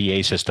over the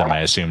PA system,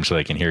 I assume, so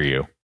they can hear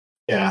you.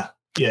 Yeah.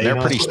 Yeah,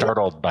 they're pretty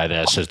startled by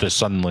this as this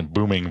suddenly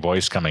booming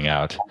voice coming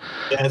out.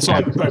 Yeah, and so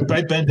I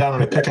bend down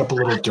and I pick up a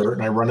little dirt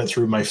and I run it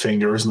through my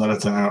fingers and let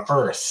it out.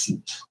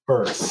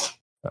 Earth.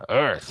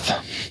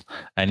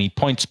 And he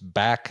points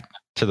back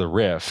to the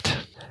rift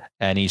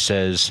and he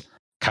says,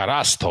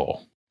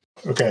 "Carasto."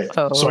 Okay.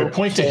 So I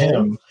point to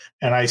him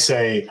and I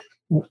say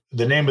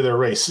the name of their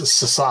race,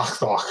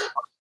 Sasakthok,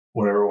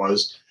 whatever it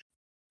was.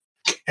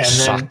 And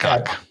then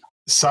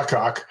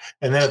Sakak.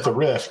 And then at the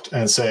rift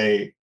and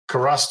say,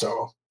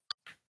 "Carasto.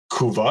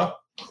 Kuva,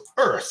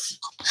 Earth."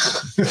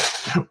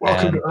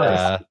 Welcome to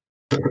Earth.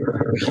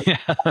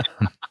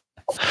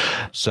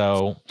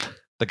 So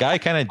the guy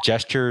kind of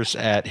gestures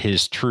at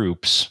his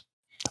troops,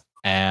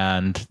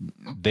 and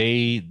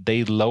they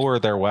lower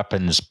their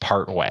weapons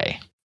partway,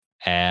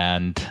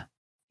 and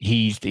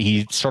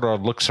he sort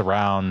of looks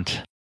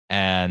around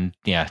and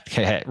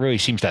really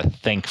seems to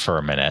think for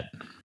a minute.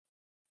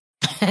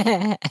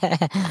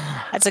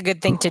 That's a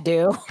good thing to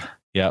do.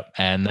 Yep,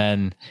 and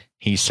then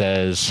he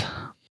says,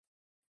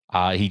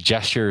 he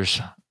gestures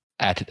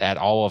at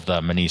all of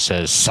them, and he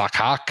says,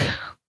 Sakak.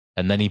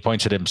 And then he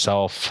points at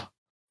himself,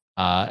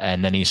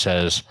 and then he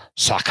says,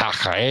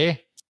 Sakakre.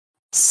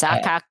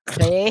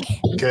 Sakakre.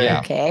 Okay. Yeah.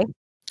 Okay.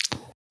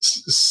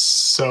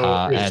 So,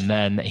 and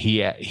then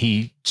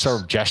he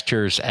sort of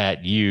gestures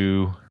at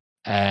you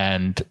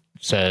and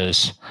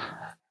says,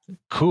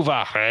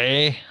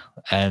 Kuvare,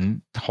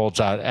 and holds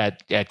out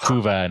at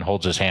Kuva and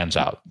holds his hands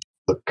out.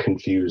 Look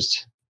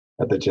confused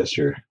at the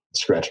gesture,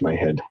 scratch my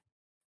head.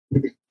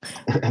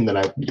 And then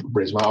I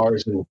raise my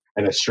arms in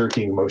a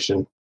shirking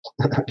motion,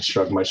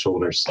 shrug my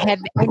shoulders. Have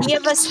any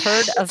of us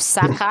heard of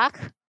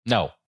Sakak?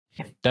 No.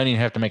 Don't even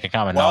have to make a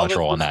common knowledge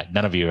roll on that.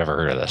 None of you have ever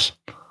heard of this.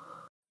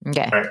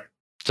 Okay. Right.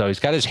 So he's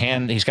got his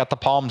hand, he's got the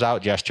palms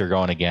out gesture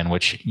going again,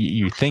 which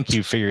you think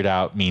you figured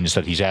out means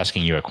that he's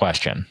asking you a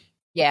question.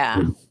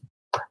 Yeah.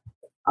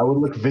 I would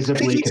look I visibly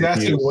think he's confused.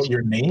 asking what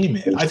your name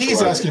is. I think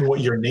he's asking what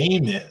your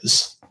name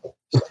is.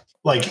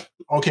 Like,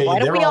 okay, Why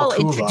don't they're we all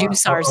Kuva,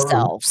 introduce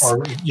ourselves?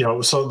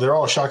 or so they're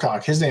all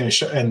Shakak. His name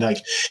is and like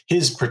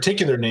his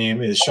particular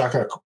name is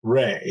Shakak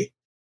Ray.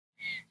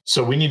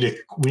 So we need to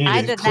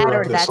Either clear that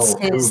or up this that's whole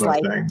his Kuva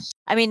like. thing.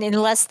 I mean,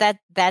 unless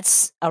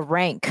that's a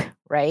rank,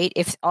 right?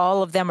 If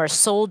all of them are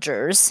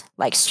soldiers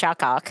like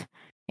Shakak,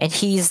 and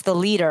he's the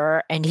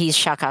leader, and he's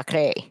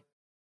Shakakre,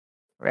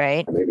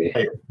 right? Maybe.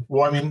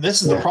 Well, I mean,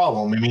 this is the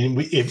problem. I mean,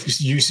 if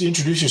you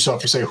introduce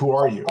yourself, you say, "Who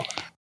are you?"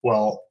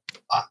 Well,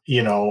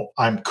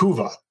 I'm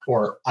Kuva,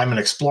 or I'm an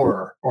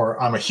explorer,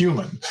 or I'm a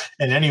human.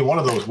 And any one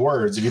of those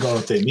words, if you don't know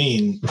what they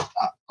mean,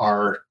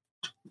 are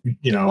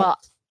Well,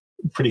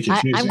 pretty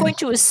confusing. I'm going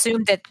to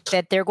assume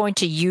that they're going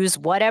to use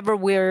whatever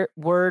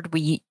word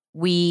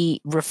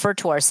we refer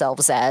to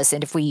ourselves as,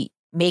 and if we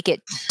make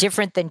it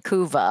different than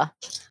Kuva,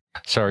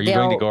 So are you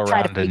going to go they'll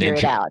try around to and figure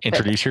it out, but-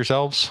 introduce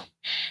yourselves?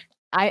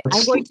 I'm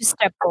going to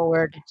step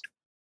forward.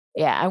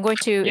 Yeah, I'm going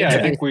to. Yeah, I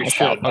introduce think we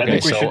myself. should. I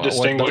think we should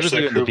distinguish those of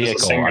you that in the Kuva's a vehicle,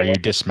 singular. are you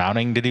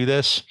dismounting to do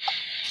this?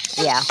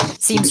 Yeah,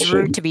 seems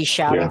rude to be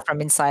shouting Yeah. from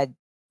inside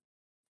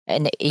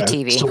an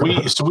ATV.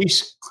 So we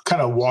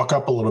kind of walk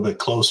up a little bit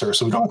closer,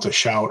 so we don't have to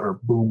shout or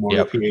boom over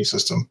Yep. the PA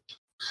system.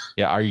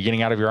 Yeah. Are you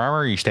getting out of your armor,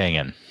 or are you staying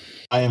in?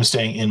 I am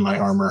staying in my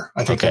armor.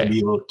 I think Okay. that'd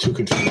be a little too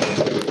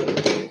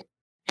confusing.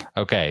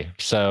 Okay.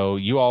 So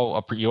you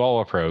all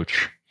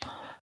approach,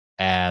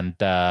 and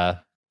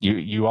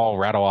you all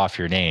rattle off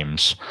your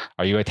names.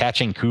 Are you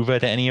attaching Kuva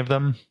to any of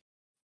them?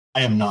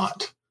 I am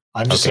not.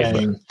 I'm just Okay,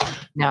 saying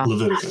No.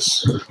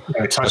 Leviticus.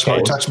 I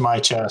Okay. touch my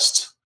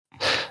chest.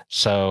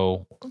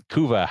 So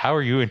Kuva, how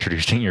are you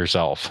introducing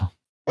yourself?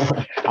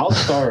 I'll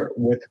start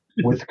with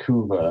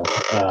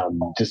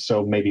Kuva, just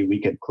so maybe we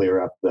could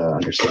clear up the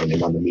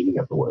understanding on the meaning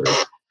of the word.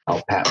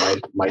 I'll pat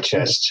my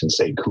chest and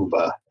say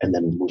Kuva, and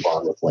then move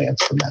on with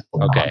Lance from that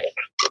point. Okay.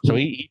 So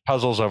he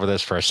puzzles over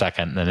this for a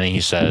second, and then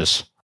he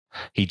says,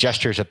 he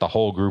gestures at the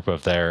whole group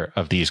of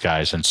these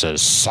guys and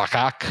says,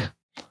 Sakak.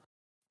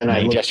 And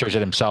he gestures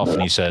at himself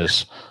and he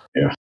says,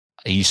 Yeah.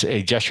 He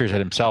gestures at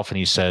himself and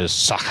he says,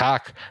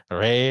 Sakak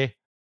Re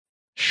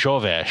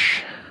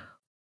Shovesh.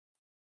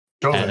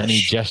 And then he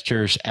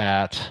gestures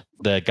at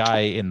the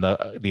guy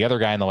the other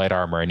guy in the light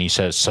armor, and he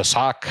says,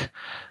 Sasak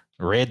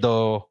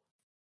Redo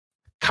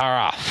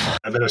Karaf.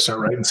 I better start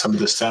writing some of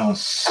this down.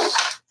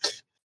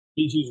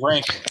 He's his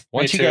rank.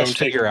 Once Me you too, guys I'm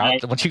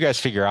figure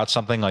taking out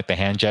something like the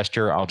hand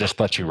gesture, I'll just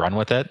let you run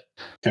with it.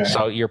 Okay.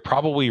 So you're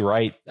probably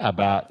right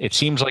about. It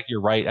seems like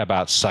you're right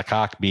about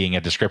Sakak being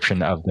a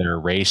description of their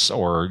race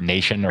or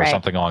nation or Right.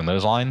 something along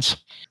those lines.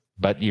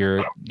 But you're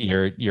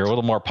a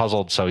little more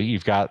puzzled. So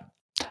you've got,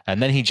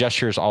 and then he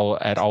gestures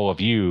at all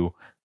of you,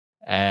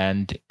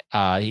 and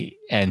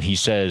he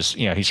says,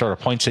 he sort of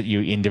points at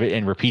you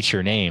and repeats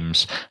your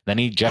names. Then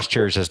he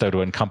gestures as though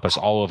to encompass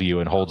all of you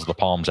and holds the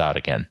palms out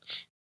again.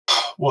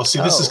 Well, see,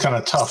 this is kind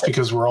of tough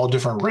because we're all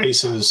different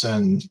races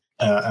and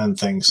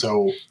things.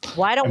 So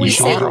Why don't And we you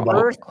should say go about-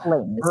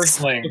 Earthlings?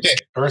 Earthlings. Okay.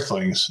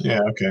 Earthlings, yeah,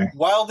 okay.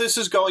 While this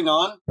is going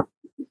on,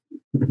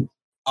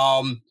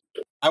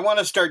 I want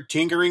to start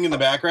tinkering in the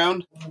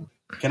background.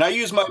 Can I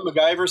use my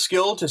MacGyver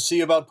skill to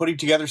see about putting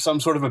together some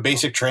sort of a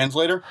basic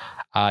translator?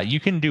 You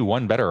can do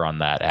one better on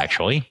that,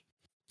 actually.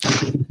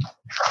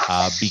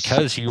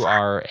 Because you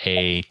are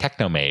a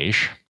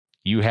technomage,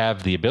 you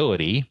have the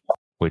ability,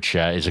 which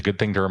is a good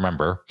thing to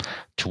remember,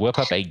 to whip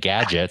up a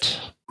gadget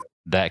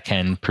that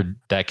can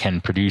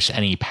produce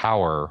any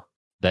power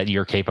that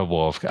you're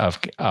capable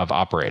of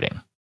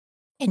operating.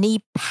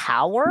 Any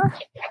power?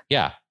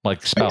 Yeah,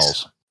 like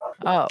spells.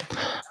 Oh,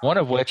 One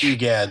of which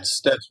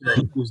Egads. That's right.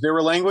 Is there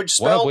a language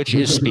one spell? of which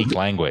is speak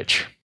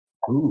language.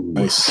 Ooh.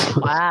 Nice.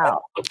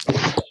 wow.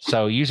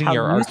 So using How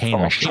your arcane useful.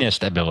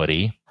 machinist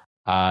ability,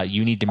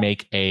 you need to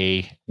make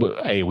a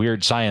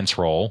weird science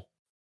roll.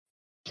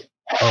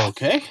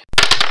 Okay.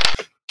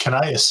 Can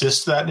I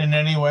assist that in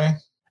any way?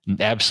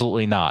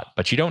 Absolutely not,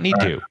 but you don't need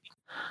to.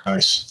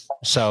 Nice.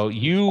 So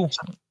you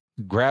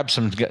grab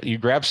some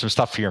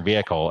stuff for your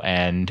vehicle,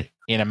 and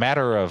in a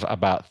matter of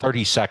about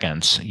 30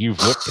 seconds, you've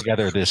whipped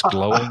together this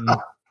glowing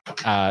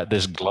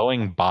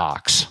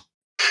box.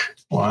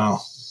 Wow.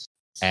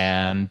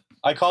 and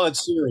I call it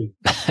Siri,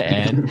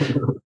 and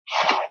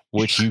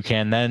which you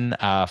can then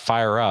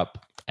fire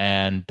up,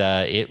 and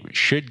it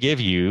should give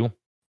you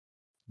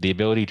the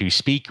ability to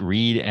speak,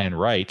 read, and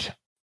write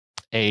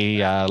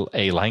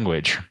a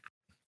language.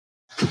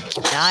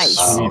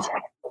 Nice.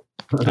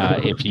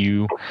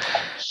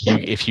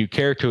 If you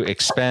care to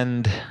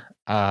expend,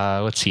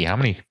 let's see, how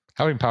many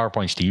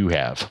PowerPoints do you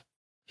have?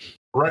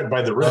 Right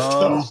by the rift,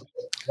 though.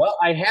 Well,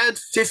 I had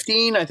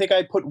 15. I think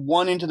I put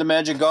one into the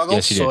magic goggles,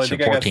 Yes, you did. so I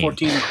think I got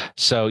 14.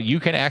 So you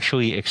can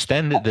actually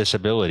extend this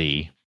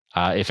ability.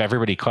 If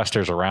everybody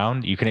clusters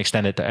around, you can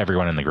extend it to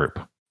everyone in the group.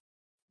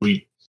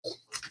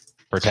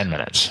 For 10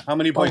 minutes. How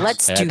many points? Well,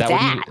 let's do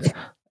that.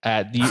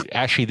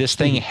 Actually, this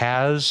thing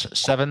has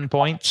 7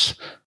 points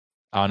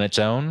on its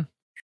own,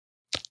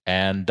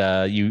 and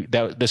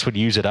this would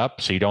use it up.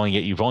 So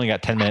you've only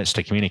got 10 minutes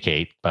to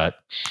communicate, but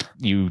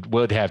you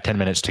would have 10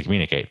 minutes to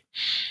communicate.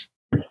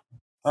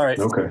 All right.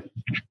 Okay.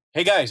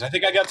 Hey guys, I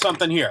think I got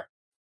something here.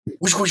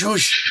 Whoosh whoosh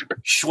whoosh.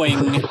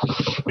 Swing.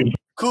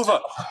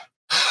 Kuva,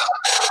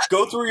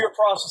 go through your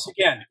process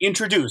again.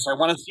 Introduce. I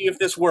want to see if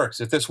this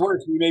works. If this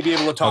works, we may be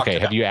able to talk. Okay.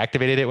 Have you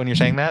activated it when you're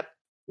saying that?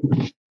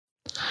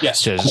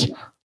 Yes.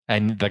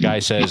 And the guy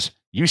says,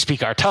 "You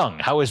speak our tongue.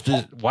 How is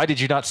this? Why did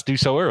you not do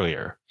so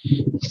earlier?"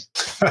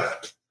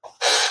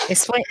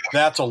 Explain.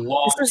 That's a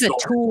long. This is a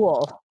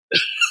tool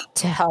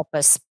to help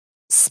us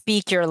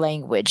speak your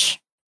language.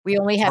 We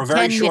only have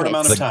 10 minutes.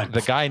 Amount of time.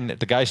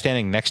 The guy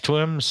standing next to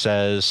him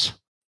says,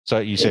 "So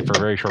you say for a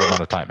very short amount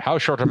of time. How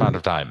short amount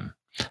of time?"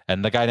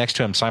 And the guy next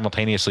to him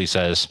simultaneously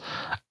says,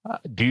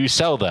 "Do you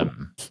sell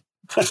them?"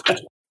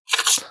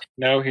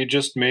 No, he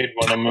just made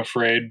one, I'm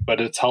afraid,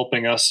 but it's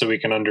helping us so we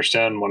can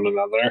understand one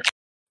another.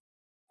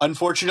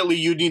 Unfortunately,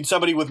 you need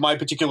somebody with my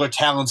particular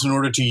talents in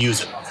order to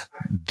use it.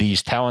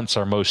 These talents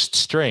are most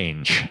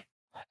strange,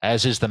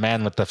 as is the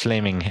man with the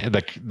flaming,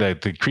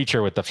 the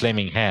creature with the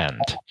flaming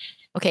hand.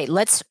 Okay,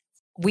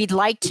 we'd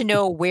like to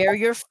know where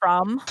you're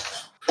from,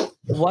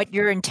 what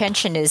your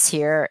intention is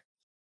here,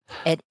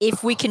 and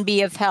if we can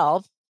be of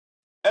help.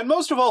 And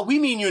most of all, we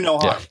mean you no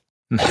harm.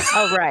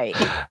 Oh, right.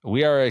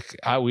 We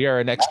are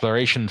an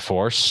exploration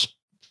force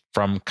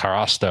from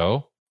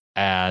Carasto,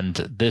 and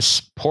this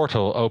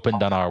portal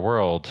opened on our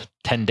world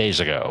 10 days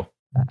ago.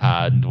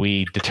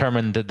 We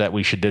determined that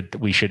we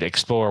should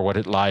explore what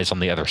it lies on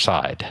the other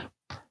side,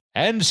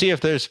 and see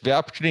if there's the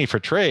opportunity for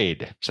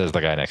trade, says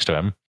the guy next to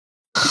him.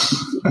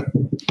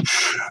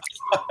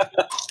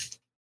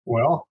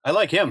 Well, I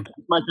like him.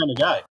 He's my kind of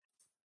guy.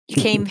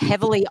 You came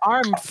heavily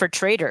armed for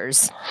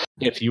traders.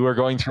 If you were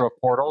going through a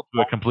portal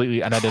to a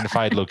completely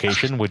unidentified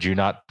location, would you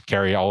not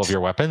carry all of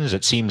your weapons?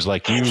 It seems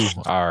like you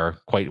are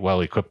quite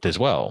well equipped as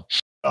well.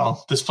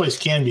 Well, this place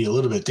can be a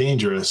little bit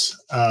dangerous.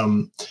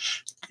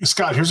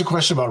 Scott, here's a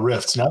question about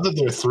rifts. Now that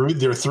they're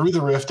through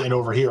the rift and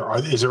over here,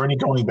 is there any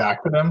going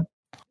back to them?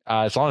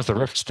 As long as the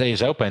rift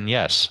stays open,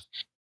 yes.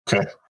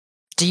 Okay.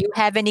 Do you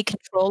have any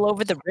control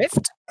over the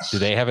rift? Do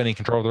they have any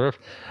control of the rift?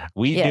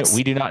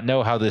 We do not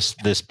know how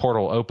this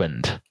portal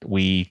opened.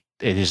 It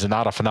is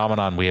not a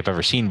phenomenon we have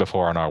ever seen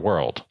before in our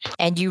world.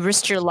 And you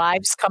risked your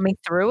lives coming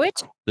through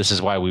it? This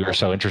is why we were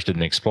so interested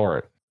in explore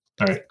it.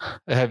 All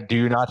right. Do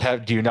you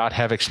not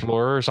have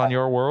explorers on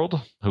your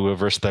world who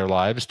have risked their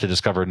lives to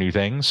discover new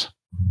things?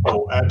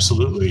 Oh,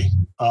 absolutely.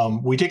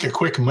 We take a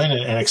quick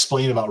minute and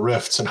explain about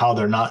rifts and how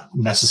they're not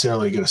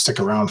necessarily going to stick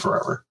around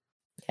forever.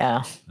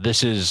 Yeah.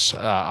 This is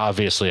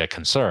obviously a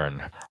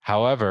concern.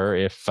 However,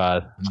 if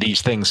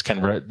these things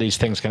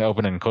can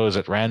open and close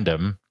at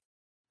random,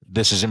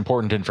 this is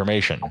important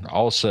information.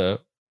 Also,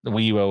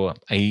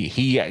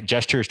 he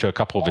gestures to a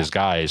couple of his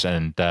guys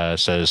and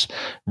says,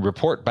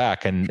 "Report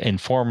back and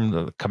inform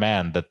the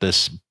command that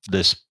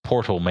this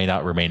portal may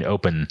not remain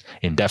open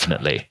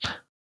indefinitely,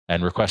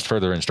 and request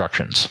further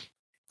instructions."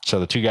 So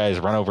the two guys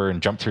run over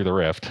and jump through the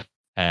rift,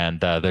 and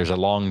there's a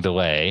long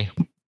delay.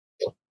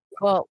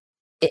 Well,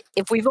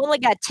 if we've only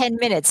got 10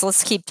 minutes,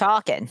 let's keep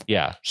talking.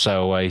 Yeah.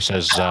 So he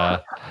says,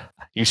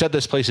 "You said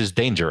this place is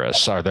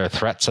dangerous. Are there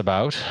threats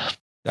about?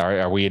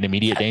 Are we in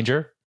immediate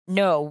danger?"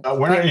 No,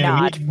 we're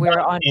not. We're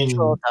on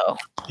control, though.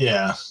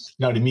 Yeah,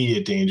 not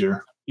immediate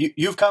danger.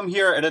 You've come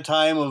here at a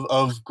time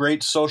of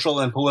great social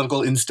and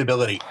political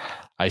instability.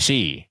 I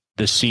see.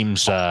 This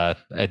seems a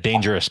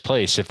dangerous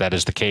place if that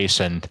is the case,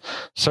 and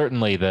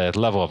certainly the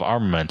level of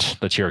armament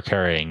that you're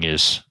carrying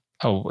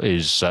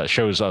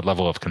shows a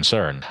level of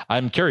concern.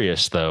 I'm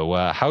curious,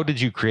 though, how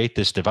did you create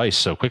this device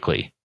so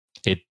quickly?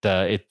 It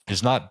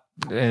does not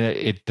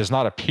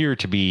appear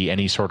to be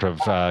any sort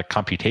of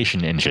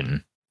computation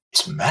engine.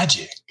 It's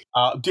magic.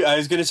 I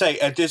was going to say,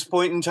 at this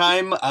point in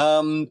time,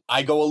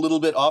 I go a little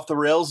bit off the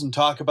rails and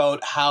talk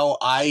about how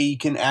I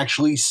can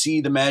actually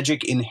see the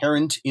magic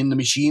inherent in the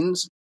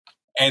machines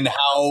and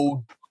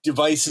how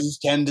devices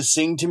tend to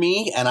sing to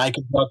me, and I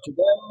can talk to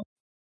them,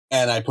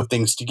 and I put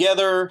things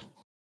together,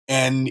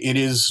 and it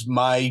is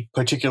my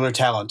particular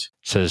talent.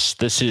 Says,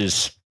 this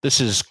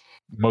is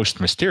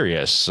most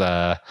mysterious.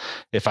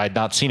 If I'd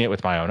not seen it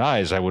with my own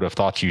eyes, I would have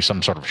thought you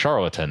some sort of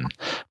charlatan.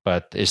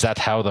 But is that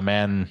how the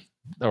man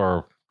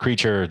or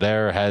creature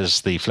there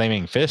has the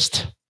flaming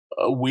fist?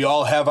 We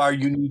all have our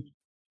unique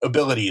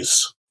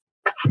abilities.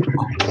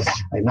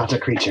 I'm not a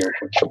creature.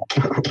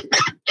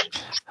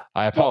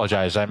 I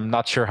apologize. I'm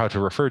not sure how to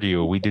refer to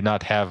you. We do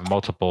not have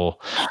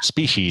multiple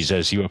species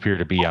as you appear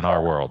to be on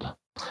our world.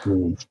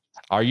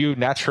 Are you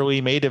naturally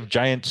made of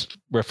giant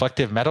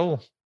reflective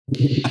metal?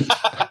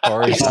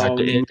 Or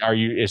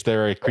is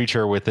there a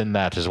creature within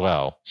that as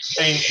well?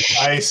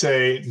 I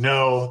say,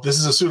 no, this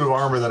is a suit of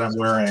armor that I'm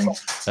wearing.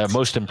 A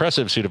most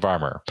impressive suit of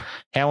armor.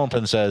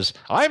 Hamilton says,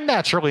 I'm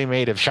naturally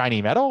made of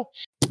shiny metal.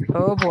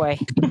 Oh boy.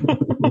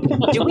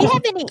 Do we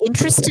have any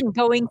interest in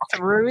going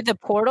through the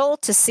portal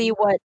to see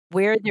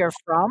where they're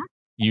from?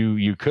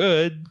 You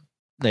could.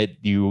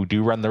 You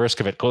do run the risk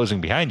of it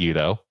closing behind you,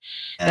 though.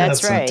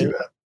 That's right.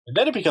 And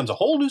then it becomes a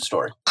whole new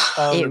story.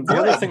 The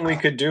other thing we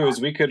could do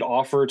is we could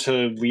offer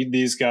to lead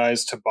these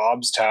guys to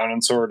Bobstown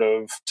and sort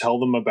of tell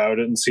them about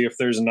it and see if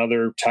there's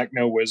another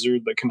techno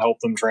wizard that can help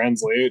them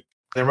translate.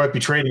 There might be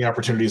trading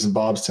opportunities in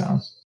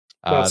Bobstown.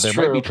 There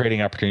might be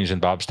trading opportunities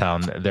in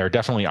Bobstown. There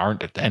definitely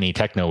aren't any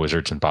techno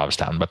wizards in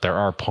Bobstown, but there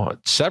are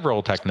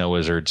several techno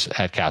wizards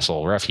at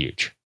Castle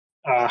Refuge.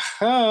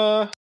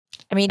 Uh-huh.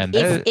 I mean,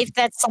 if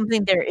that's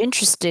something they're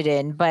interested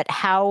in, but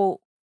how...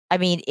 I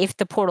mean, if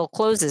the portal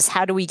closes,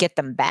 how do we get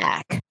them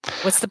back?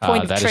 What's the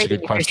point of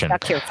trading if you're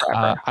stuck here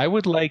forever? I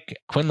would like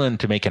Quinlan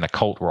to make an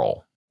occult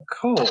roll.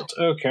 Occult,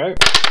 okay.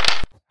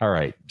 All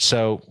right.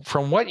 So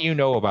from what you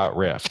know about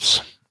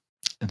rifts,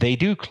 they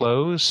do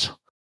close,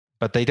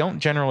 but they don't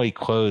generally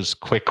close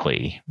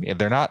quickly.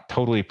 They're not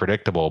totally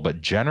predictable,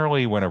 but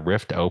generally when a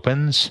rift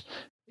opens,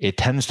 it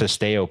tends to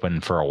stay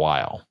open for a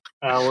while.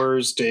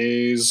 Hours,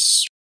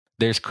 days.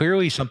 There's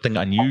clearly something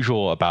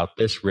unusual about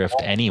this rift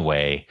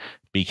anyway,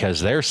 because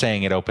they're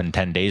saying it opened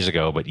 10 days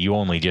ago, but you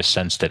only just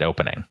sensed it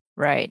opening.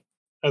 Right.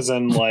 As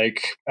in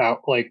like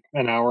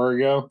an hour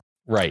ago?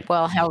 Right.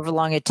 Well, however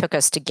long it took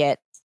us to get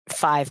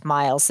 5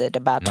 miles at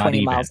about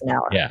 20 miles an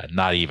hour. Yeah,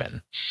 not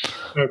even.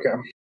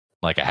 Okay.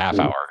 Like a half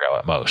hour ago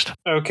at most.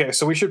 Okay,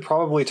 so we should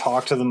probably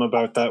talk to them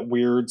about that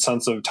weird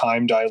sense of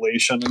time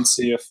dilation and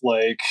see if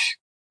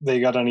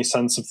they got any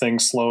sense of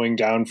things slowing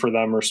down for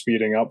them or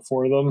speeding up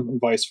for them and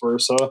vice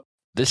versa.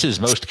 This is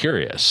most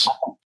curious.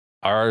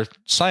 Our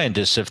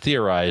scientists have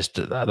theorized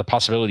the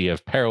possibility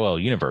of parallel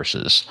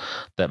universes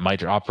that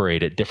might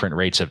operate at different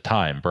rates of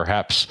time.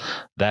 Perhaps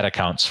that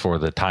accounts for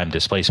the time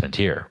displacement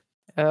here.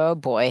 Oh,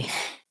 boy.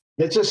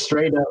 It's just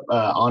straight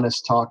up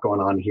honest talk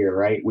going on here,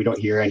 right? We don't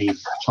hear any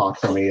talk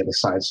from any of the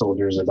side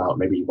soldiers about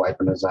maybe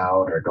wiping us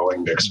out or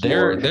going to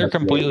explore. They're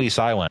completely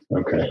silent.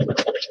 Okay.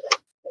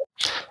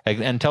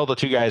 Until the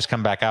two guys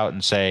come back out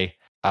and say,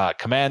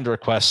 command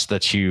requests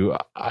that you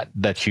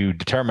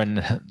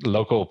determine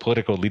local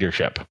political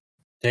leadership.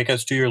 Take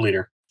us to your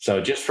leader. So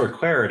just for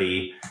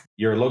clarity,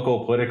 your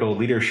local political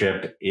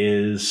leadership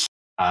is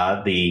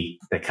the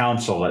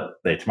council at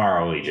the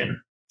Tomorrow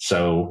Legion.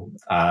 So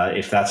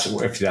if that's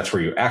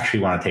where you actually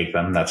want to take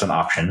them, that's an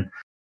option.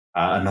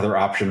 Another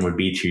option would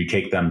be to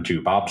take them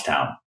to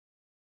Bobstown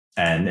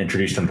and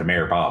introduce them to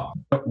Mayor Bob.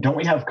 Don't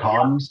we have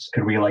comms?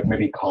 Could we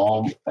maybe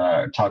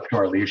talk to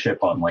our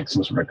leadership on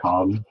some sort of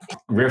comm?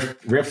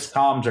 Rift's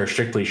comms are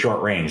strictly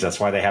short range.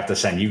 That's why they have to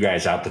send you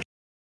guys out to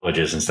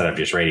villages instead of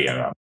just radioing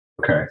them.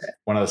 Okay.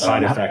 One of the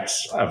side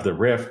effects of the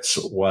rifts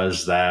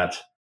was that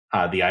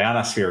the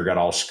ionosphere got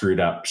all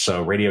screwed up.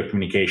 So radio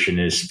communication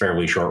is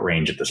fairly short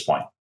range at this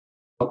point.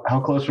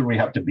 How close would we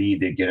have to be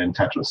to get in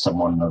touch with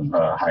someone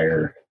of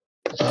higher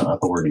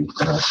authority?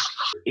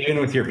 Even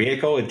with your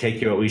vehicle, it'd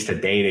take you at least a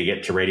day to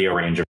get to radio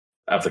range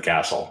of the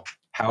castle.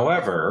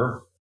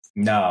 However,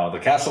 no, the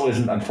castle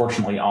isn't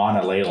unfortunately on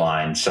a ley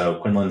line,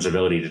 so Quinlan's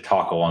ability to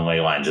talk along ley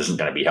lines isn't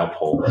going to be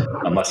helpful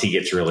unless he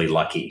gets really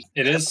lucky.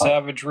 It is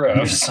Savage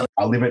Rifts.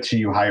 I'll leave it to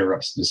you higher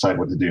ups to decide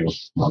what to do.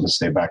 I'll just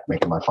stay back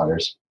making my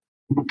fires.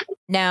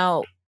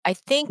 Now, I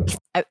think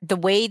the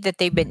way that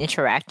they've been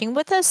interacting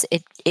with us,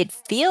 it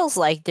feels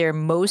like they're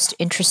most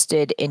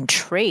interested in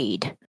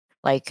trade,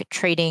 like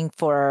trading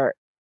for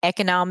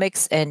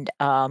economics and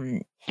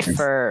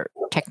for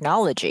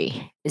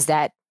technology. Is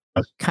that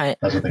kind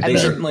of? They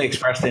certainly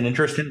expressed an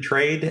interest in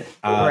trade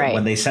right.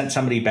 When they sent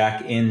somebody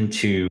back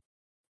through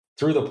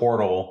the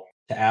portal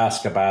to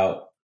ask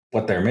about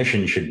what their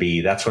mission should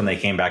be. That's when they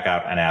came back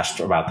out and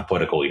asked about the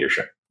political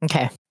leadership.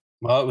 Okay.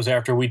 Well, it was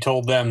after we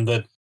told them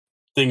that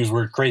things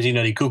were crazy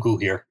nutty cuckoo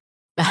here.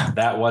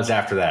 That was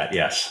after that,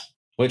 yes.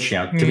 Which,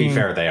 to be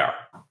fair, they are.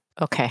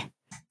 Okay.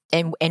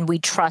 And we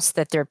trust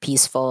that they're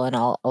peaceful and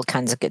all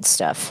kinds of good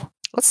stuff.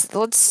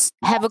 Let's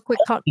have a quick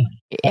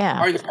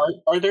yeah.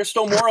 Are there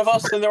still more of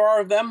us than there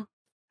are of them?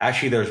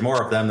 Actually, there's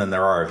more of them than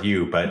there are of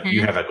you, but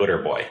you have a glitter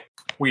boy.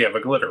 We have a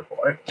glitter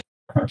boy.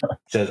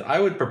 Says, I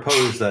would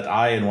propose that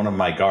I and one of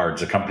my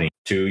guards accompany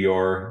to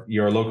your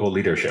local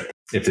leadership,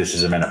 if this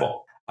is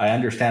amenable. I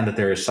understand that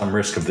there is some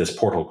risk of this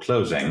portal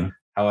closing.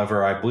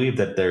 However, I believe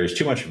that there is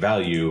too much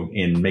value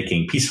in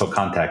making peaceful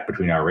contact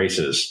between our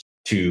races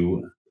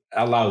to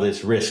allow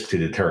this risk to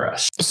deter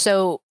us.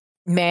 So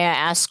may I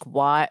ask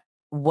what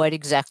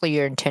exactly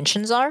your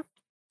intentions are,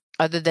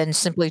 other than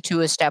simply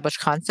to establish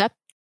concept?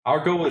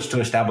 Our goal is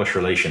to establish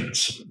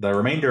relations. The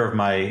remainder of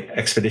my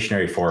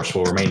expeditionary force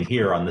will remain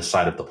here on this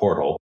side of the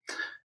portal,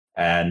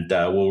 and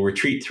will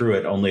retreat through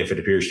it only if it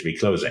appears to be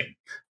closing.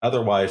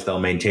 Otherwise,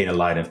 they'll maintain a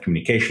line of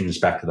communications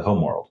back to the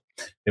homeworld.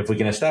 If we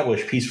can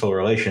establish peaceful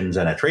relations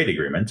and a trade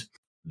agreement,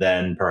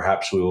 then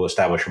perhaps we will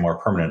establish a more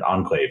permanent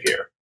enclave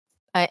here.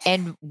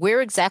 And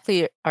where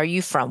exactly are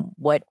you from?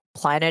 What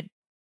planet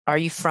are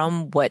you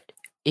from? What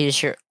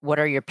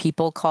are your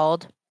people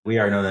called? We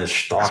are known as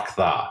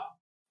Shtok'tha.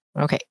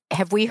 Okay.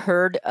 Have we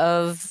heard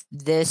of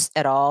this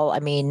at all? I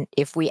mean,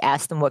 if we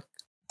ask them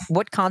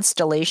what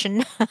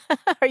constellation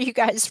are you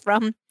guys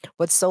from?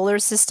 What solar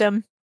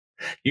system?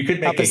 You could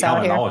make a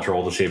common knowledge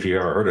roll to see if you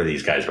ever heard of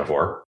these guys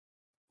before.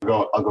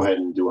 I'll go ahead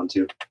and do one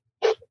too.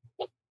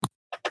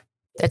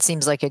 That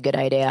seems like a good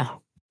idea.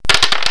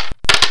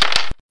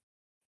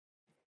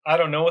 I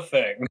don't know a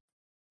thing.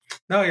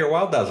 No, your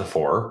wild does a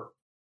 4.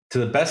 To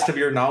the best of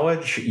your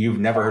knowledge, you've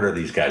never heard of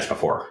these guys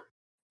before.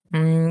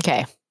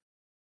 Okay.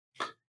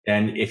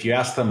 And if you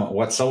ask them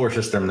what solar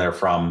system they're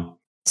from,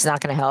 it's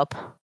not going to help.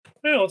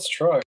 Yeah, let's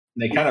try.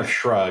 They kind of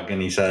shrug,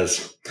 and he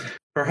says,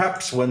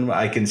 perhaps when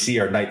I can see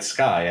our night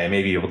sky, I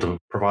may be able to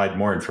provide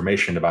more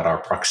information about our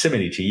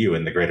proximity to you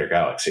in the greater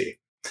galaxy.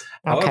 Okay.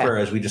 However,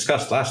 as we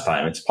discussed last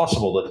time, it's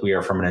possible that we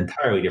are from an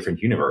entirely different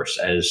universe,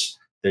 as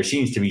there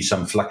seems to be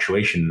some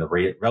fluctuation in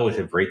the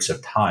relative rates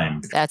of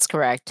time. That's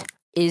correct.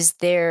 I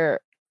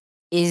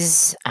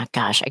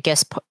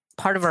guess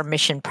part of our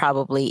mission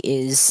probably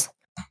is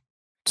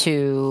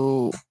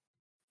to,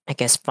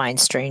 find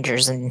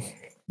strangers and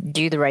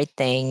do the right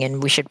thing,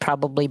 and we should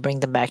probably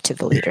bring them back to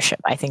the leadership.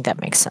 I think that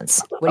makes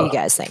sense. What do you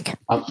guys think?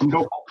 I'm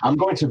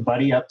going to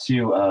buddy up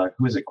to,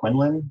 who is it,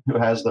 Quinlan, who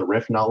has the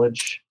rift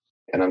knowledge,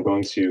 and I'm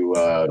going to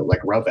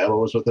rub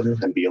elbows with him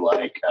and be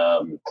like,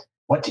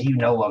 what do you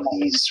know of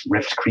these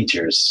rift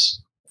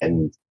creatures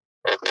and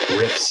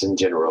rifts in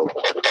general?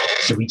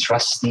 Should we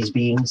trust these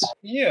beings?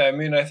 Yeah, I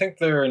mean, I think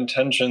their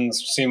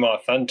intentions seem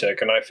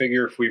authentic, and I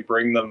figure if we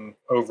bring them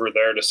over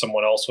there to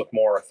someone else with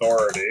more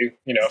authority,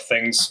 if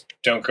things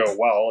don't go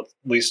well,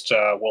 at least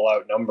we'll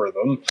outnumber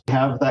them.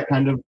 Have that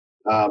kind of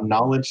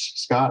knowledge,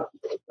 Scott,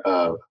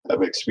 of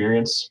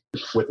experience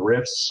with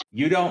rifts?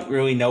 You don't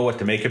really know what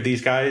to make of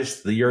these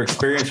guys. Your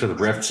experience with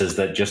rifts is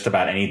that just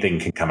about anything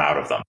can come out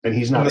of them. And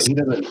he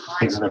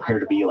doesn't appear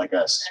to be like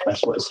a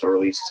specialist, or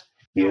at least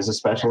he is a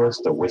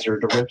specialist, a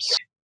wizard of rifts.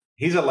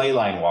 He's a ley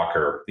line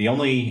walker. The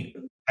only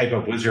type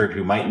of wizard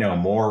who might know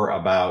more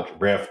about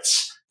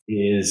rifts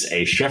is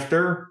a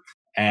shifter,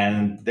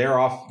 and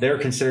they're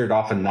considered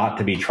often not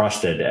to be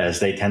trusted, as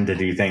they tend to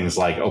do things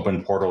like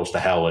open portals to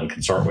hell and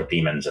consort with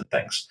demons and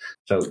things.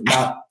 So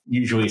not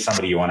usually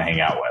somebody you want to hang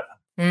out with.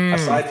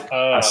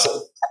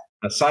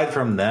 Aside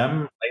from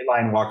them, ley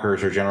line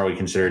walkers are generally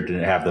considered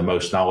to have the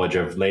most knowledge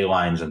of ley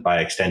lines and by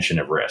extension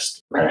of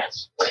wrist. I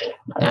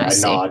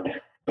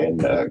nod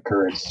and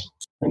currents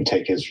and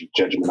take his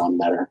judgment on the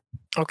matter.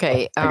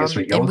 Okay,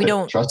 and we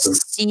don't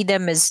see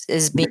them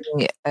as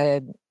being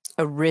a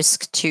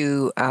risk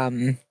to,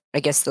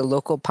 the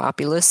local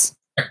populace,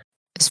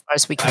 as far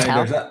as we can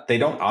tell. They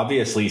don't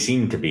obviously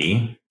seem to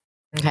be.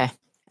 Okay,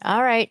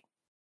 all right.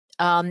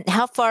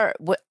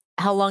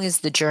 How long is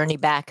the journey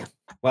back?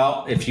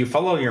 Well, if you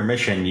follow your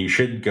mission, you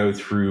should go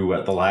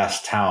through the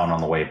last town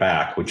on the way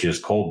back, which is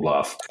Cold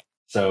Bluff.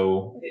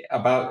 So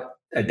about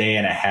a day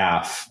and a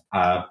half,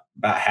 about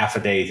half a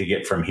day to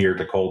get from here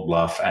to Cold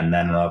Bluff, and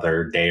then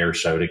another day or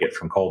so to get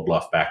from Cold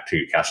Bluff back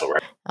to Castle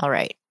Red. All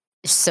right.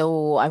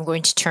 So I'm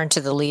going to turn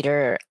to the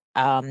leader.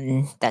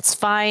 That's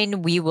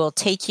fine. We will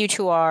take you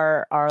to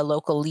our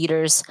local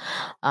leaders.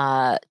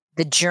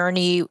 The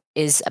journey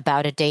is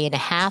about a day and a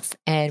half,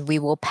 and we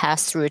will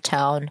pass through a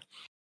town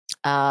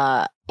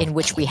in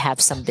which we have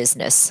some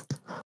business.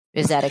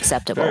 Is that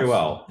acceptable? Very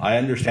well. I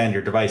understand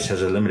your device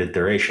has a limited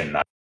duration. I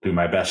will do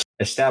my best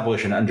to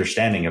establish an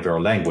understanding of your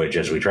language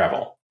as we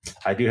travel.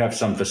 I do have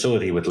some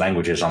facility with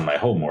languages on my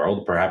home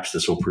world. Perhaps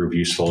this will prove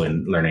useful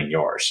in learning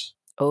yours.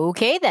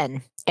 Okay,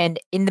 then. And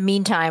in the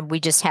meantime, we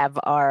just have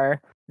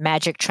our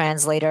magic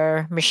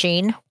translator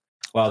machine.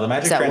 Well, the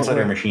magic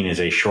translator machine is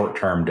a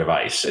short-term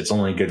device. It's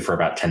only good for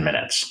about 10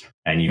 minutes,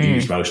 and you've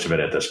used most of it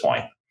at this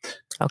point.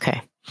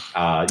 Okay.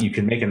 You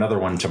can make another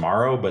one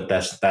tomorrow, but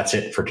that's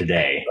it for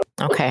today.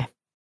 Okay.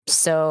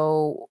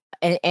 So,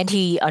 and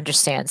he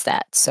understands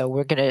that. So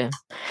we're going to...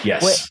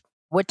 Yes.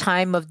 What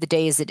time of the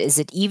day is it? Is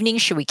it evening?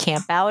 Should we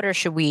camp out, or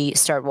should we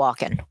start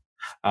walking?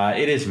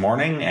 It is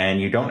morning,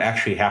 and you don't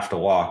actually have to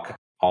walk,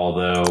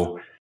 although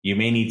you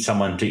may need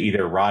someone to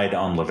either ride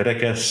on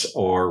Leviticus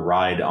or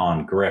ride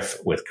on Griff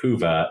with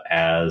Kuva,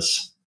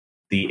 as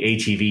the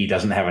ATV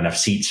doesn't have enough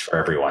seats for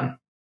everyone.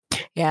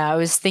 Yeah, I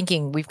was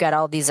thinking we've got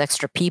all these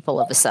extra people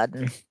all of a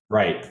sudden.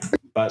 Right.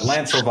 But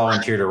Lance will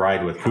volunteer to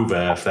ride with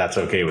Kuva if that's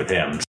okay with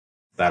him.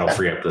 That'll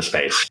free up the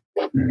space.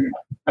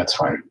 That's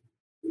fine.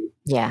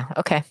 Yeah,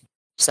 okay.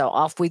 So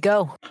off we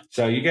go.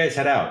 So you guys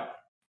head out.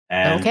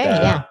 And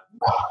Okay,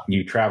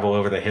 you travel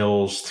over the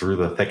hills through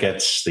the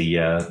thickets. The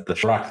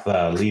Shrak,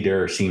 the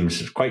leader,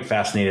 seems quite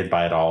fascinated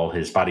by it all.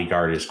 His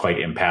bodyguard is quite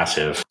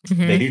impassive.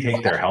 Mhm. They do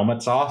take their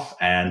helmets off,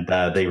 and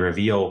they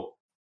reveal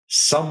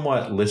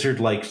somewhat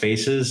lizard-like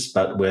faces,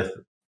 but with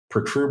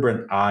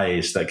protuberant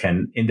eyes that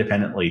can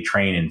independently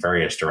train in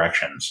various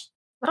directions.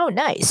 Oh,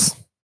 nice.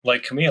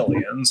 Like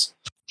chameleons.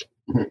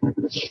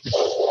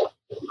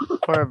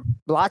 For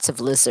lots of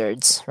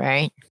lizards,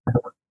 right?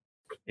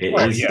 It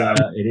Well, is yeah.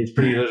 it is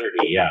pretty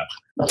lizardy, yeah.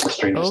 That's the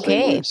strangest thing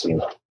Okay. we've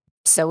seen.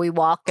 So we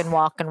walk and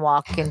walk and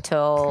walk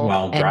until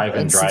Well, drive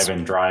and drive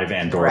and drive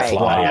and or Right.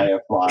 fly.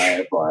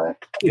 Fly.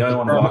 The only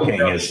one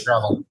walking is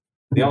Travel.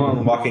 the only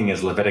one walking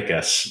is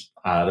Leviticus.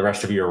 The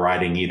rest of you are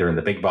riding either in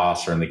the Big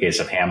Boss or in the case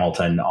of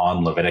Hamilton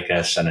on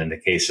Leviticus, and in the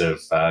case of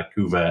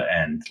Kuva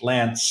and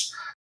Lance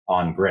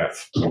on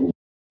Griff.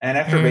 And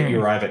after a bit,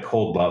 you arrive at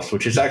Cold Bluffs,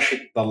 which is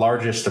actually the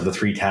largest of the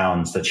 3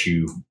 towns that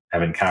you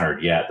have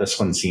encountered yet. This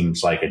one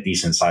seems like a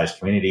decent sized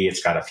community.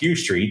 It's got a few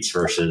streets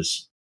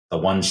versus the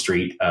one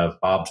street of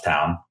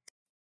Bobstown.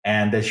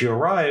 And as you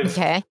arrive,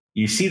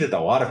 you see that a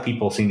lot of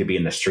people seem to be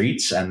in the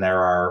streets, and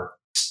there are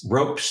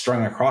ropes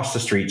strung across the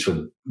streets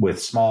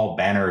with small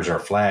banners or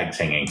flags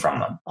hanging from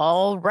them.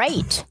 All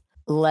right.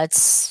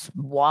 Let's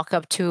walk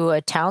up to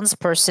a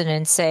townsperson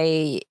and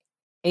say,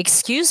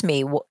 excuse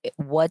me,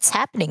 what's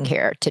happening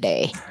here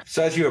today?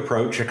 So as you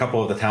approach, a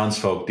couple of the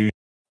townsfolk do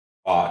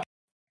walk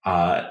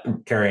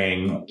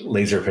carrying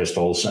laser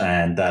pistols,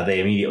 and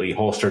they immediately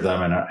holster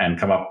them and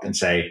come up and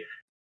say,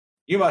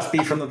 "You must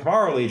be from the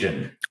Tomorrow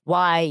Legion."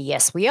 Why,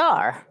 yes, we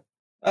are.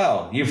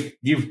 Oh,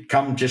 you've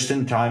come just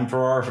in time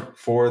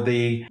for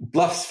the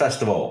Bluffs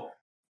Festival.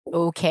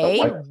 Okay,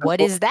 what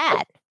is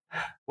that?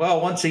 Well,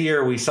 once a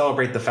year we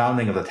celebrate the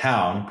founding of the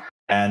town,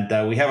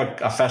 and we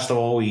have a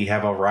festival. We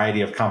have a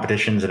variety of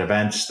competitions and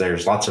events.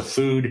 There's lots of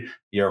food.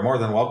 You're more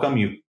than welcome.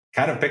 You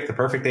kind of picked the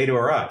perfect day to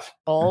arrive.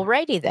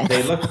 Alrighty then.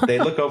 They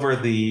look over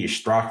the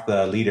Strock,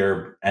 the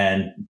leader,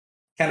 and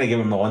kind of give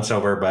him the once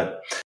over.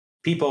 But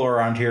people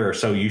around here are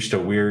so used to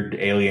weird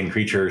alien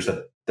creatures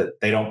that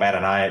they don't bat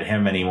an eye at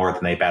him any more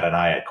than they bat an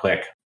eye at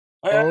Click.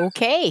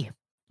 Okay,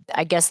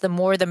 I guess the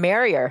more the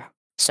merrier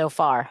so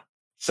far.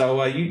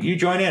 So you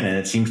join in, and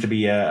it seems to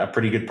be a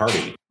pretty good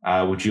party.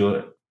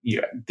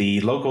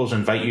 The locals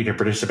invite you to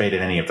participate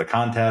in any of the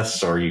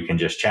contests, or you can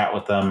just chat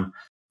with them.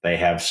 They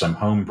have some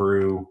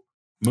homebrew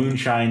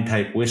moonshine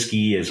type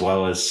whiskey, as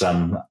well as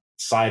some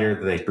cider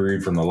that they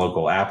brewed from the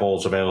local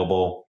apples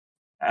available.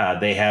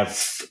 They have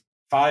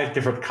 5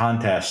 different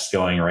contests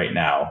going right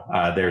now.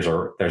 There's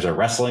a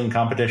wrestling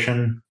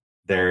competition.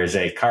 There is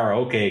a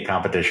karaoke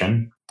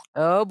competition.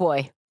 Oh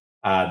boy.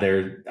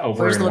 They're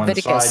over Where's in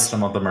Leviticus? one side.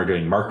 Some of them are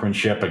doing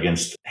marksmanship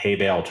against hay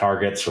bale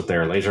targets with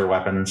their laser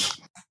weapons.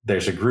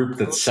 There's a group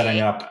that's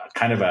setting up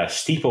kind of a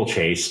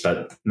steeplechase,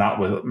 but not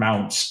with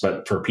mounts,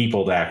 but for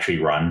people to actually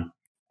run.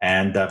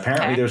 And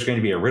apparently there's going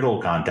to be a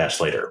riddle contest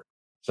later.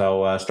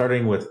 So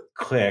starting with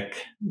Click,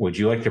 would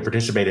you like to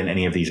participate in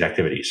any of these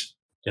activities?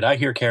 Did I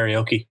hear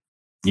karaoke?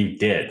 You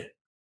did.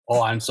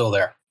 Oh, I'm still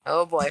there.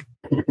 Oh boy.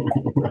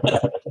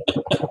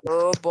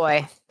 Oh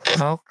boy.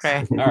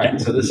 Okay. All right.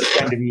 So this is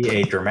going to be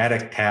a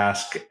dramatic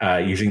task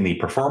using the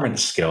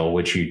performance skill,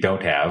 which you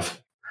don't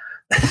have.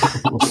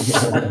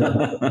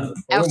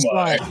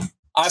 Excellent.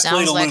 I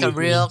Sounds like a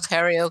real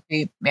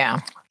karaoke.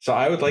 Yeah. So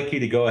I would like you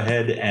to go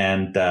ahead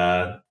and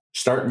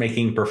start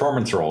making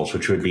performance rolls,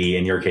 which would be,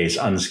 in your case,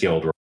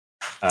 unskilled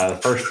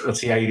rolls. First, let's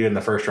see how you do in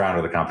the first round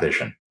of the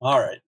competition. All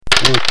right.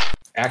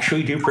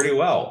 Actually do pretty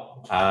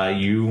well.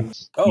 You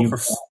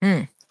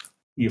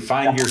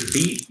find your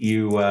feet.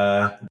 You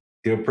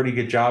do a pretty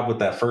good job with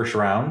that first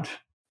round.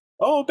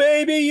 Oh,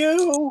 baby,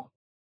 you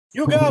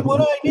got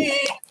what I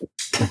need.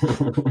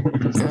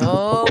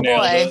 Oh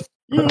boy.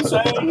 You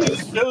say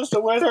he's just a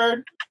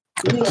wizard.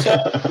 You say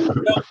he's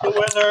just a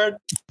wizard.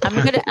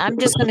 I'm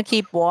just gonna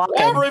keep walking.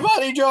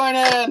 Everybody join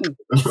in.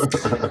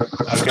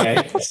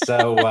 Okay,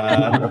 so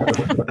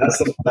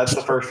that's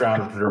the first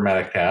round of the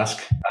dramatic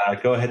task.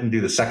 Go ahead and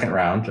do the second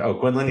round. Oh,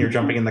 Quinlan, you're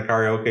jumping in the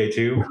karaoke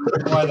too?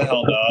 Why the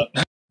hell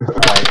not? All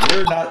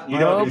right, you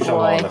don't do so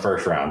well in the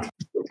first round.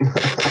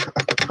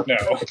 No.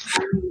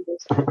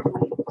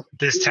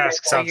 This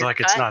task sounds like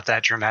it's not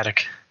that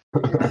dramatic.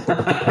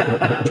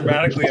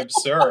 Dramatically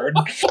absurd.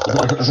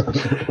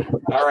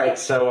 All right,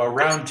 so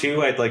round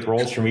 2, I'd like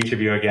rolls from each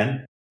of you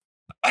again.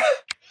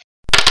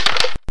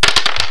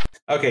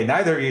 Okay,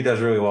 neither of you does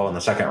really well in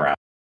the second round.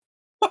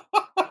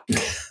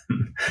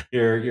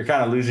 You're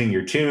kind of losing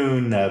your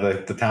tune.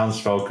 The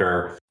townsfolk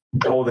are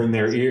holding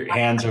their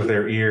hands over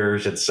their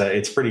ears.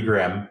 It's pretty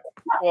grim.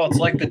 Well, it's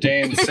like the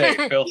Danes say,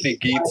 filthy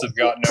geets have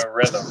got no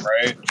rhythm,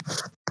 right?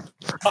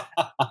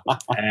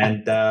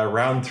 And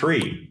round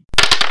 3.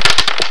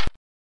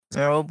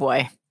 Oh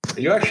boy.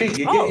 You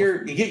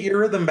get your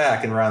rhythm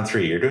back in round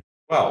 3. You're doing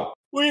well.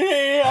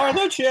 We are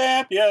the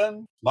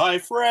champion, my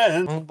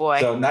friend. Oh boy.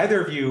 So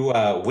neither of you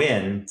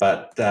win,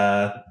 but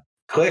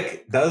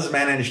Click does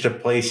manage to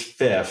place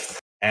 5th.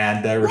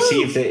 and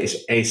received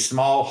a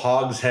small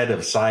hogshead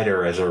of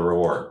cider as a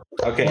reward.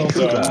 Okay,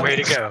 Kuva. Way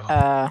to go.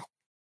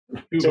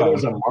 So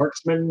there's a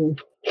marksman.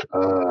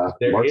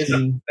 There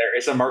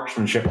is a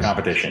marksmanship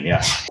competition,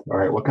 yes. All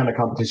right, what kind of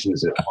competition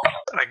is it?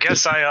 I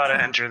guess I ought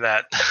to enter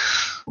that.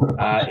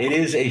 It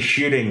is a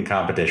shooting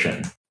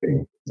competition.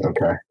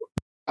 Okay.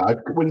 I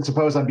wouldn't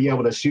suppose I'd be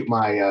able to shoot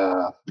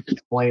my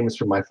flames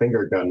from my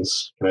finger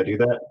guns. Can I do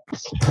that?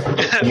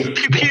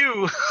 Pew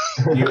pew.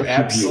 You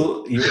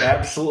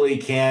absolutely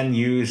can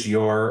use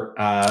your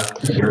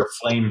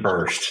flame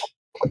burst.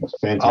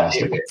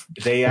 Fantastic.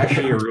 They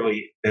actually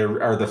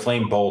are the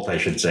flame bolt, I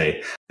should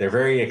say. They're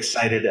very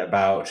excited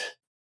about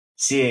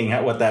seeing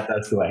what that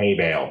does to a hay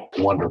bale.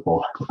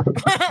 Wonderful.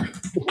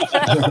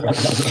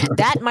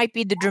 That might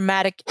be the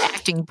dramatic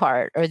acting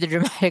part or the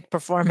dramatic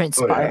performance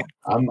part. Yeah.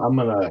 I'm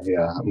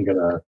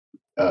gonna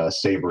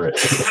savor it.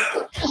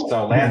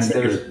 So Lance,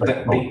 there's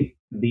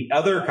the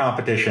other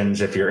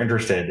competitions. If you're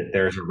interested,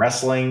 there's a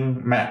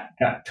wrestling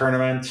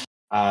tournament.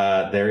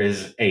 There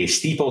is a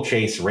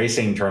steeplechase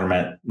racing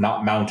tournament,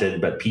 not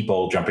mounted, but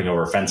people jumping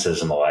over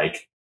fences and the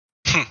like.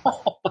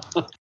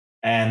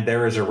 And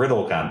there is a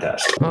riddle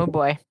contest. Oh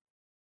boy.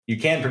 You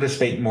can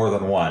participate in more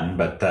than one,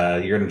 but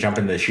you're going to jump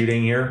into the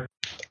shooting here?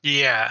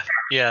 Yeah,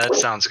 that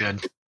sounds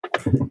good.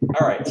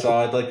 All right, so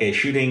I'd like a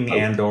shooting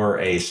and or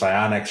a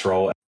psionics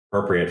roll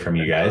appropriate from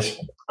you guys.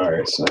 All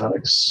right,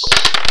 psionics.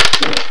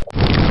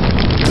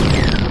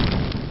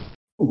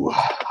 Ooh,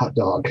 hot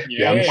dog.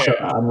 Yeah.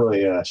 I'm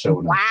really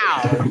showing up.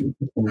 Wow.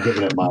 I'm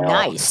giving it my all.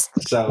 Nice.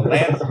 So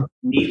Lance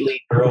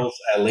neatly drills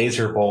a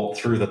laser bolt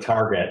through the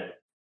target,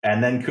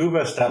 and then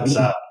Kuva steps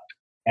up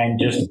and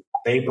just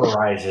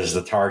vaporizes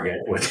the target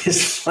with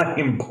his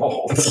flame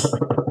bolt.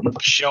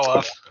 Show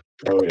off.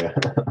 Oh yeah.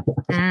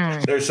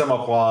 There's some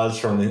applause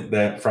from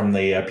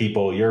the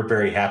people. You're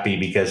very happy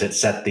because it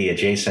set the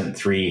adjacent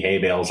 3 hay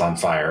bales on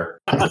fire.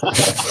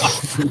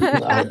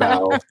 I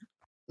bow.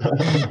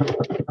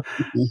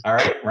 All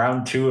right,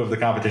 round 2 of the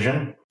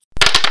competition.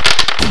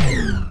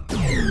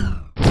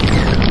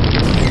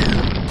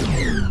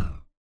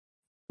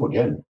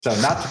 Again. So,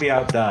 not to be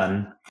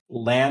outdone,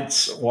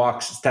 Lance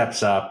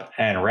steps up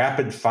and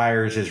rapid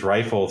fires his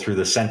rifle through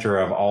the center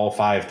of all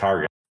 5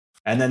 targets.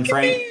 And then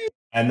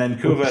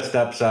Kuva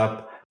steps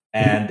up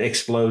and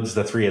explodes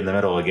the 3 in the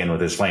middle again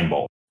with his flame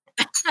bolt.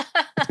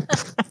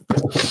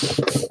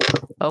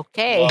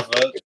 Okay. Love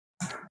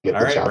it.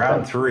 All right,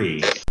 round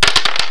 3.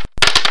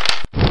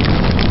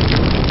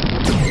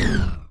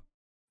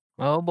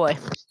 Oh boy.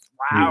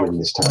 You win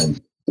this time.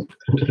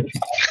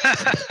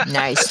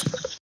 Nice.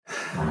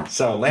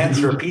 So Lance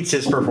repeats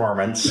his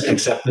performance,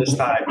 except this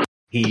time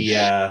he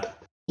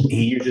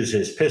uses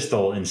his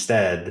pistol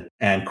instead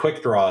and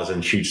quick draws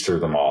and shoots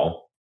through them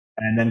all.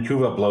 And then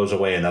Kuva blows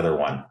away another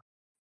one.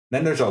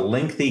 Then there's a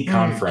lengthy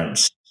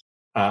conference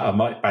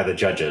by the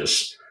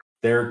judges.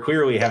 They're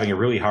clearly having a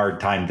really hard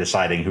time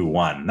deciding who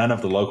won. None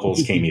of the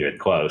locals came even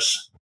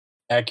close.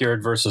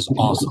 Accurate versus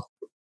awesome.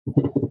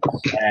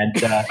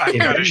 And I've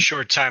got a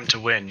short time to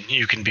win.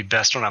 You can be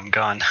best when I'm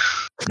gone.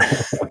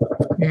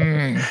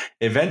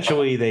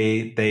 Eventually,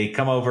 they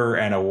come over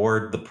and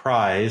award the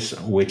prize,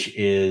 which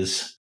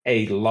is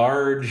a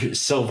large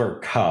silver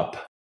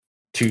cup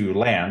to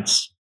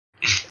Lance,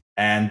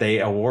 and they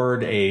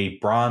award a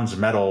bronze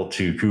medal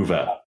to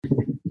Kuva,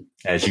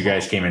 as you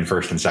guys came in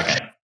first and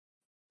second.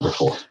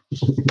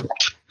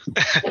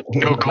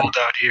 No gold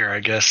out here, I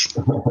guess.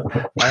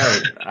 All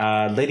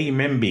right, Lady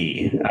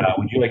Mimby,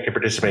 would you like to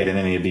participate in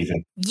any of these?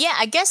 Yeah,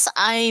 I guess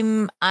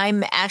I'm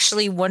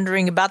actually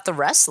wondering about the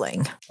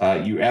wrestling.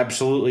 You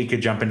absolutely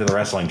could jump into the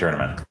wrestling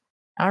tournament.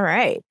 All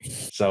right.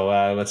 So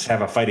let's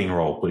have a fighting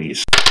roll,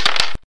 please.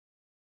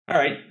 All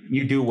right,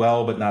 you do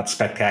well, but not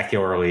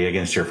spectacularly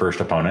against your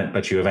first opponent,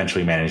 but you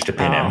eventually manage to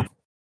pin him.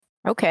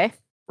 Okay.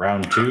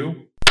 Round 2.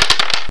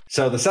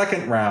 So the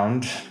second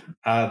round,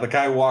 the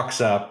guy walks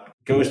up,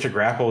 goes to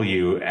grapple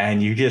you,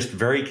 and you just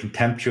very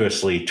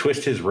contemptuously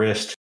twist his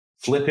wrist,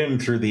 flip him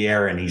through the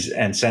air,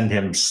 and send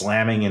him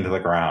slamming into the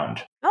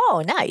ground.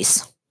 Oh,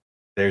 nice.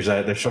 There's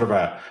sort of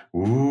a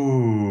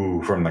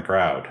ooh from the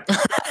crowd.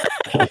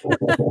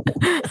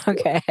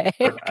 Okay.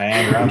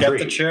 And round 3.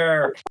 Get the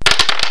chair.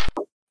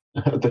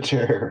 The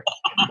chair.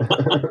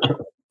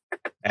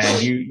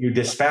 And you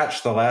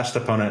dispatch the last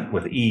opponent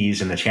with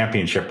ease in the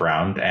championship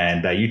round,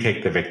 and you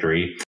take the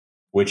victory,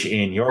 which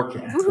in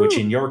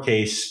your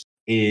case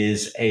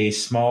is a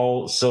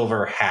small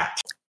silver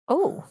hat.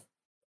 Oh,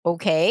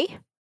 okay.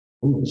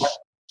 Ooh.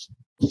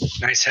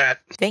 Nice hat.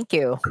 Thank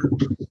you.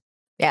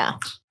 Yeah.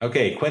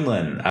 Okay,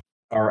 Quinlan,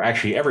 or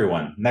actually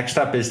everyone. Next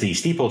up is the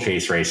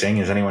steeplechase racing.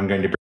 Is anyone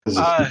going to?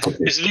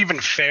 Is it even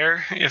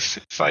fair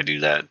if I do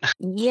that?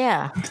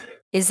 Yeah.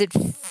 Is it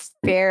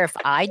fair if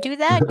I do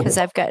that? Because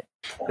I've got.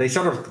 They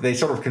sort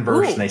of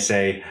converse and they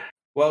say,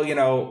 well,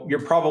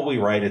 you're probably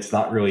right. It's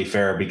not really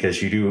fair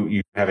because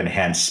you have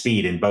enhanced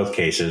speed in both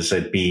cases.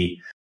 It'd be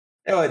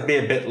a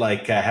bit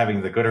like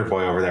having the gooder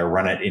boy over there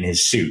run it in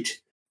his suit.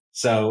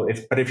 So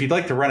if you'd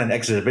like to run an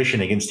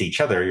exhibition against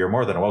each other, you're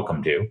more than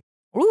welcome to.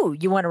 Ooh,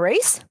 you want to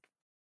race?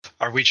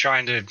 Are we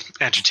trying to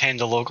entertain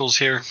the locals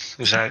here?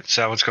 Is that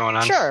what's going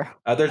on? Sure.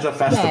 There's a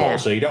festival, Yeah.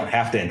 so you don't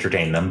have to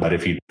entertain them, but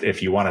if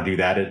you want to do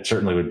that, it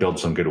certainly would build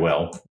some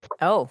goodwill.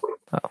 Oh,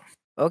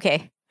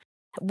 okay.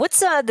 What's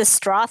the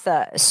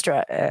Stratha?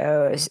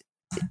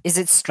 Is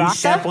it Stratha? He's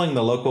sampling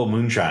the local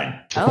moonshine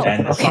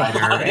and the okay.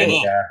 cider.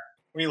 Great.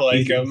 We like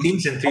He him.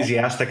 seems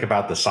enthusiastic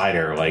about the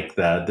cider. Like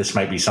this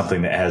might be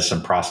something that has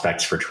some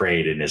prospects for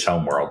trade in his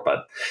homeworld,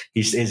 but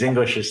his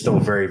English is still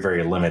very,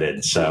 very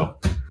limited. So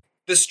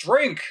This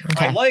drink,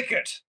 Okay. I like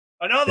it.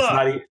 Another.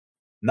 it's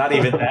not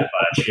even that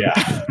much.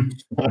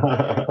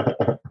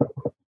 Yeah.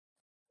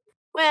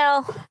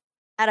 Well,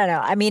 I don't know.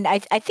 I mean, I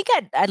think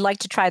I'd like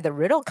to try the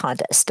riddle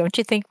contest. Don't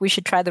you think we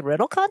should try the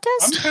riddle I'm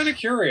contest? kind of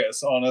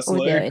curious, With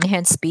honestly. the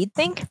enhanced speed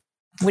thing?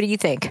 What do you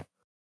think?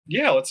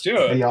 Yeah, let's do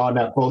it. Yawn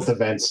at both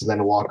events, and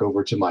then walk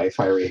over to my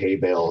fiery hay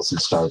bales and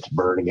start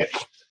burning it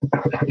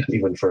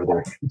even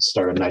further.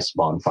 Start a nice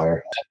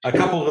bonfire. A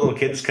couple little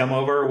kids come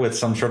over with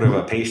some sort of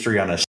a pastry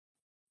on a stick,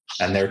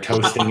 and they're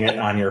toasting it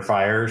on your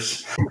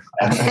fires.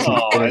 I'm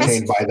Aw,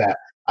 entertained by that.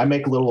 I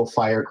make little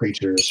fire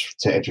creatures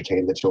to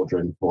entertain the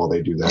children while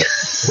they do that.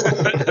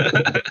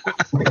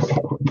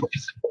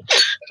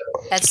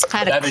 That's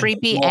kind of That'd be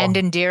creepy cool. and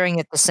endearing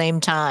at the same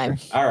time.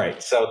 All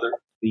right, so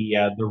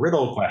the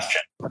riddle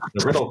question,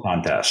 the riddle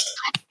contest.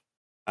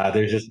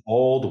 There's this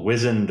old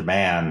wizened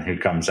man who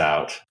comes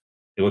out.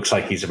 He looks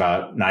like he's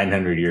about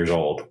 900 years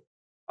old,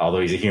 although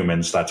he's a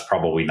human, so that's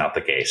probably not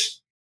the case.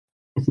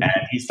 And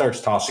he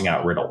starts tossing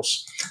out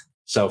riddles.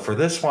 So for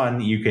this one,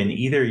 you can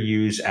either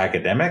use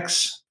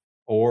academics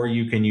or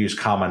you can use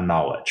common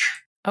knowledge,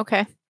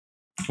 Okay.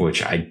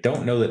 which I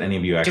don't know that any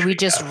of you actually Do we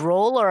just have.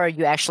 roll, or are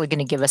you actually going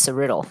to give us a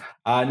riddle?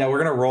 No,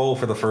 we're going to roll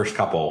for the first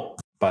couple,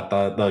 but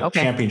the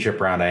Okay. championship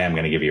round, I am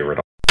going to give you a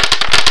riddle.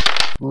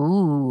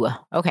 Ooh.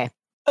 Okay.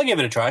 I'll give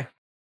it a try.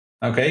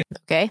 Okay.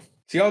 Okay.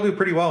 So y'all do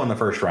pretty well in the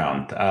first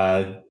round.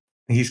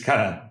 He's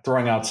kind of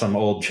throwing out some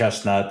old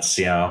chestnuts,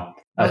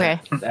 Okay.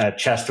 a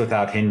chest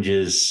without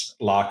hinges,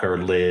 lock or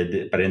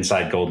lid, but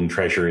inside golden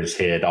treasure is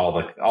hid. All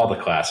the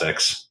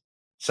classics.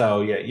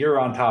 So yeah, you're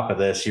on top of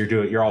this.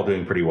 You're all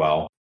doing pretty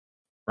well.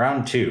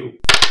 Round 2.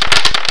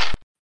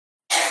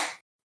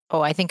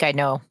 Oh, I think I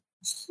know.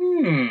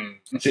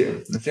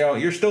 So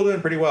you're still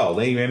doing pretty well.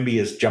 Lady Mimby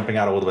is jumping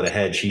out a little bit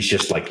ahead. She's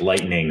just like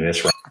lightning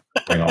this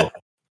round.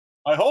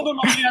 I hold in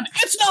my hand.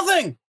 It's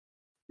nothing.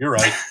 You're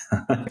right.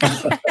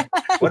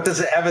 What does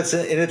it have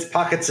in its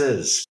pockets?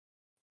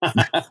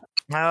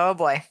 Oh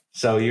boy.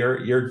 So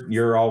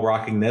you're all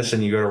rocking this,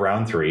 and you go to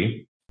round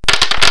 3.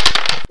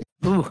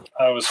 Ooh.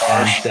 That was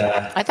harsh.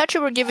 And, I thought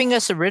you were giving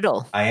us a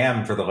riddle. I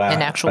am for the last,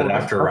 An actual but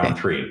after riddle. round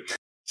 3.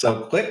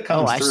 So Click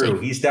comes I through.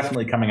 see. He's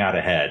definitely coming out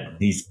ahead.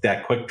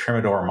 That quick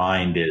Trimidor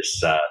mind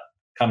is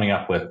coming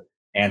up with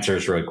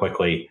answers really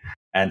quickly,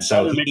 and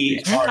so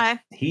Okay.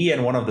 he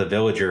and one of the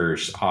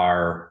villagers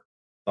are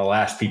the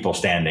last people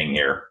standing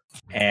here.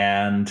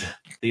 And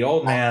the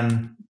old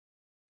man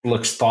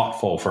looks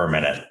thoughtful for a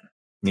minute.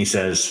 And he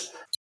says,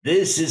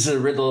 "This is a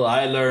riddle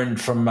I learned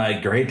from my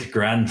great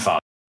grandfather,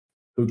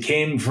 who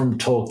came from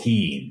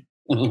Tolkien.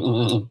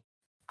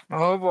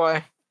 Oh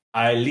boy.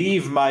 I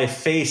leave my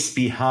face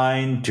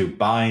behind to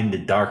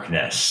bind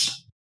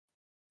darkness.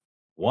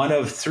 One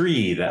of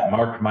 3 that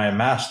mark my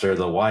master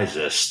the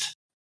wisest.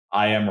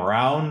 I am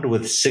round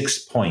with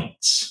 6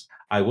 points.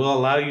 I will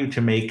allow you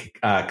to make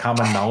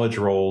common knowledge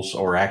rolls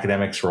or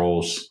academics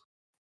rolls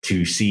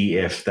to see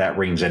if that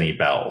rings any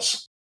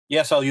bells."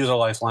 Yes, I'll use a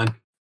lifeline.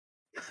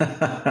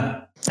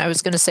 I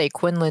was going to say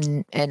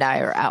Quinlan and I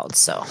are out,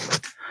 so.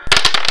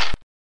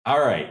 All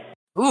right.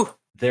 Ooh.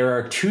 There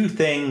are 2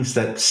 things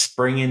that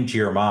spring into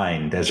your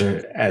mind as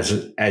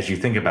you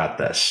think about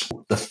this.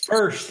 The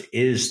first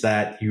is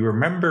that you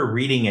remember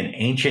reading an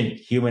ancient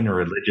human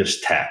religious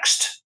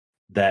text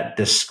that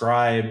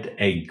described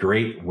a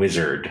great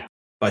wizard,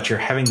 but you're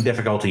having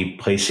difficulty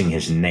placing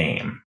his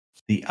name.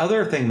 The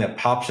other thing that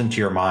pops into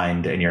your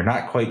mind, and you're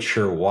not quite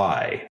sure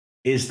why,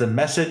 is the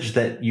message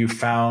that you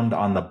found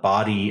on the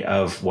body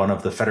of one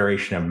of the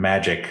Federation of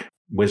Magic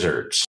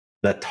wizards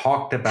that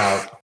talked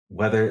about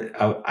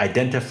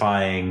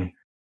identifying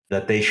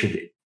that they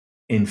should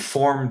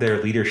inform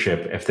their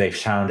leadership if they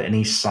found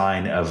any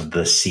sign of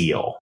the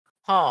seal.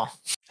 Oh.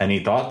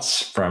 Any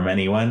thoughts from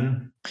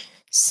anyone?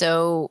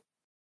 So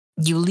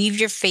you leave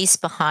your face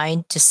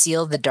behind to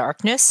seal the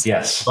darkness?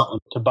 Yes.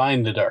 To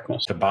bind the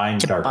darkness. To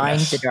bind To darkness.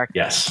 bind the darkness.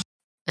 Yes.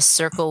 A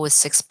circle with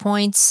 6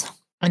 points.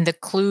 And the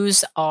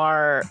clues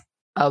are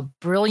a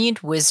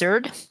brilliant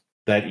wizard.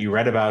 That you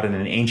read about in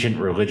an ancient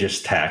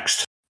religious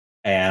text,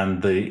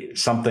 and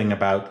something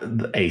about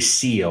a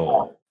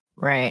seal.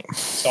 Right.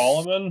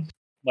 Solomon?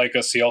 Like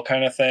a seal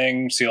kind of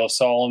thing? Seal of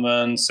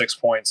Solomon,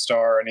 6-point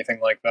star, anything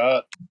like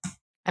that?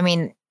 I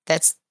mean,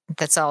 that's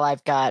all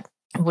I've got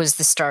was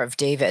the Star of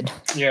David.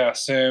 Yeah,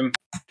 same.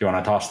 Do you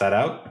want to toss that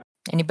out?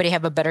 Anybody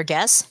have a better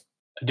guess?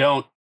 I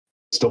don't.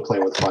 Still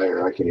playing with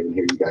fire. I can't even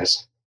hear you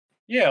guys.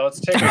 Yeah, let's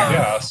take a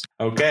guess.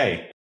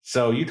 Okay.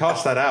 So you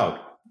toss that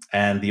out,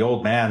 and the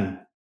old man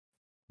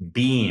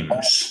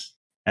beams.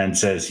 and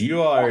says,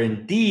 "You are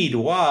indeed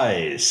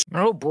wise."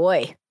 Oh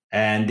boy.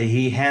 And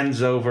he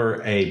hands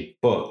over a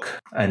book,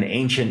 an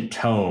ancient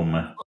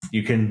tome.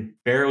 You can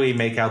barely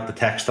make out the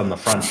text on the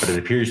front, but it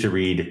appears to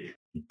read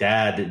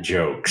 "Dad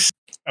Jokes."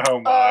 Oh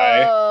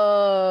my.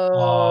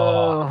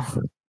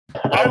 Oh.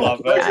 I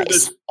love treasure it.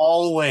 this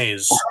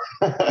always.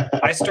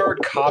 I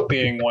started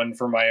copying one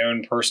for my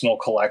own personal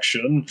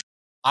collection.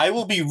 I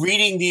will be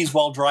reading these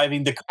while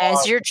driving the car.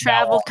 As your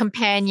travel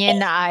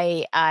companion,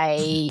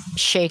 I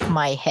shake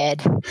my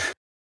head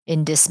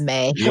in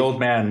dismay. The old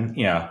man,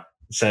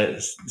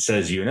 says,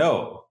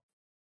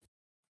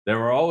 there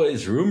were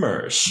always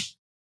rumors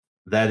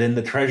that in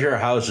the treasure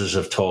houses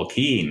of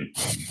Tolkien,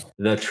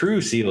 the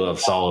true seal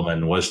of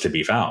Solomon was to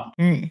be found.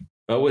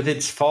 But with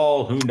its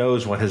fall, who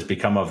knows what has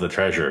become of the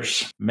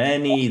treasures?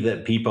 Many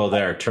that people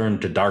there turned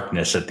to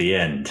darkness at the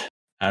end.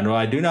 And while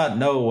I do not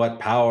know what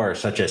power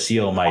such a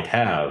seal might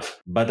have,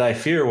 but I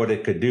fear what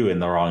it could do in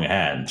the wrong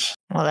hands.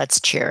 Well, that's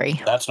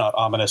cheery. That's not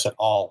ominous at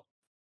all.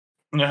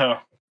 No.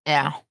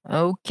 Yeah.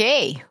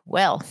 Okay.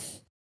 Well,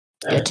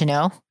 good to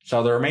know.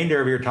 So the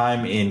remainder of your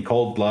time in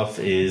Cold Bluff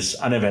is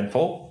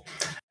uneventful,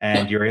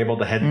 and you're able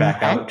to head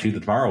back out to the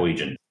Tomorrow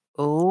Legion.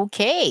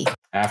 Okay.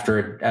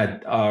 After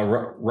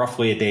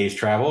roughly a day's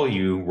travel,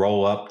 you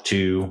roll up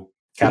to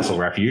Castle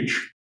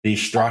Refuge. The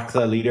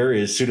Strachtha leader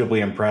is suitably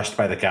impressed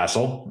by the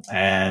castle,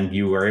 and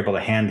you are able to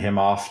hand him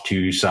off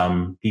to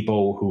some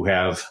people who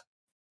have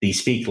the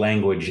speak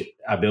language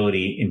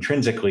ability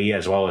intrinsically,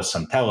 as well as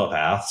some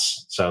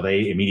telepaths. So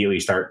they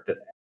immediately start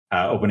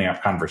opening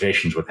up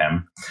conversations with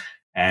him.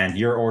 And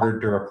you're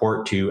ordered to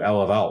report to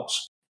Elle of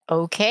Elves.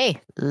 Okay,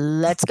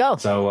 let's go.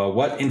 So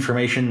what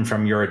information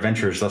from your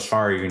adventures thus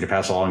far are you going to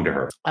pass along to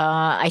her?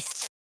 I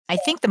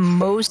think the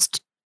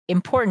most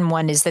important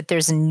one is that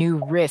there's a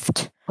new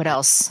rift. What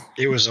else?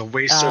 It was a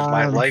waste of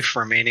my life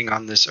remaining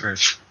on this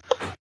earth.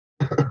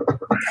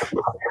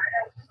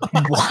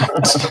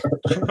 What?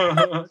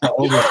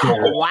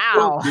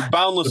 Wow. You're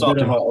boundless a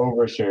bit of an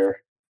overshare.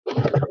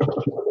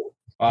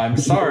 I'm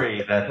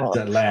sorry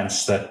that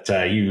Lance, that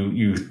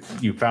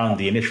you found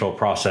the initial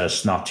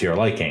process not to your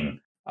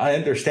liking. I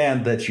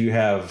understand that you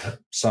have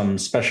some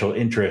special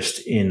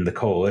interest in the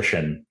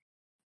coalition.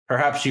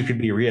 Perhaps you could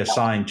be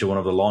reassigned to one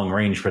of the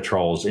long-range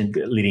patrols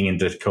leading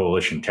into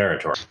coalition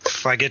territory.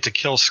 If I get to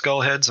kill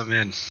skullheads, I'm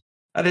in.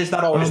 That is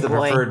not always the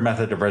preferred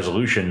method of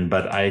resolution,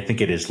 but I think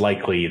it is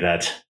likely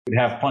that you'd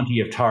have plenty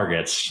of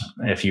targets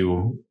if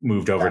you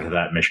moved over to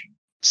that mission.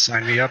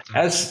 Sign me up.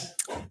 As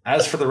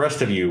for the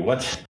rest of you,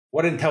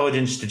 what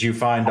intelligence did you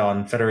find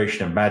on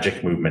Federation of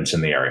Magic movements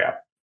in the area?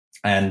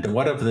 And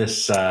what of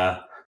this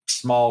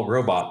small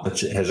robot that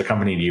has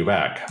accompanied you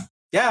back?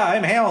 Yeah,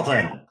 I'm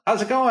Hamilton.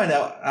 How's it going?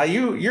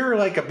 You're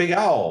like a big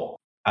owl.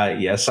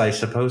 Yes, I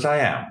suppose I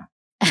am.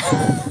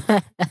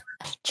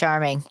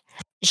 Charming.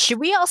 Should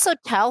we also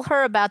tell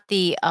her about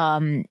the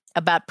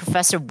about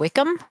Professor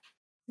Wickham?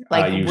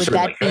 Like, would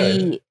that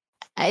be?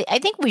 I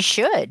think we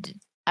should,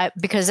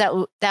 because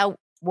that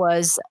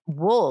was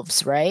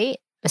wolves, right?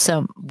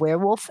 Some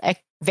werewolf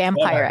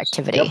vampire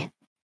activity. Yep.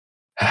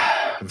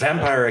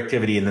 Vampire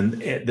activity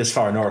this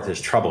far north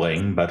is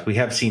troubling, but we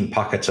have seen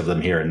pockets of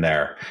them here and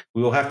there.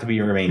 We will have to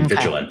remain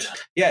vigilant.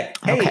 Yeah.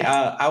 Hey,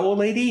 Owl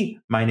Lady,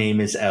 my name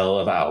is Elle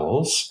of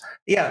Owls.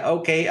 Yeah.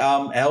 Okay.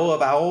 Elle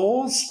of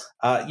Owls.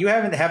 You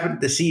haven't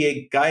happened to see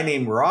a guy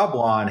named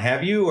Roblon,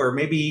 have you? Or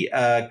maybe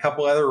a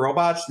couple other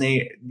robots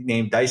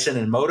named Dyson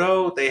and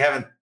Moto? They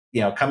haven't,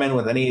 come in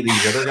with any of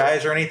these other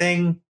guys or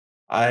anything?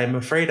 I'm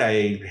afraid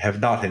I have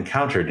not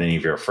encountered any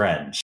of your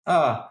friends.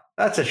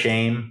 That's a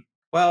shame.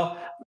 Well,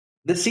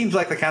 this seems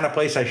like the kind of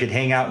place I should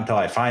hang out until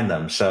I find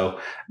them. So,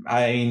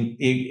 I mean,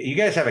 you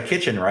guys have a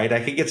kitchen, right?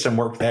 I could get some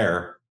work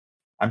there.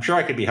 I'm sure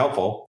I could be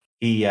helpful.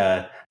 He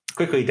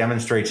quickly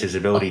demonstrates his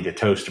ability to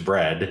toast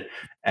bread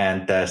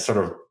and sort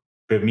of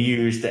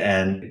bemused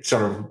and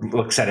sort of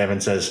looks at him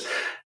and says,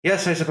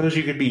 yes, I suppose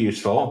you could be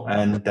useful,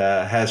 and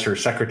has her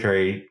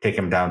secretary take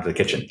him down to the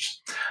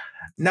kitchens.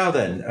 Now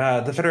then,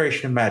 the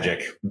Federation of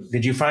Magic.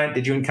 Did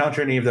you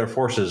encounter any of their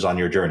forces on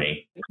your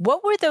journey?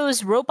 What were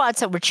those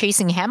robots that were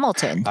chasing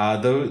Hamilton?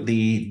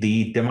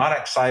 The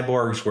demonic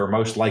cyborgs were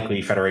most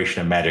likely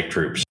Federation of Magic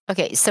troops.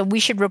 Okay, so we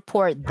should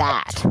report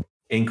that.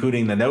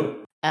 Including the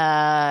note?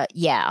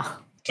 Yeah.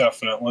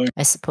 Definitely.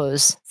 I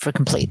suppose, for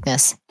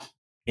completeness.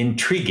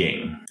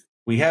 Intriguing.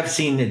 We have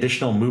seen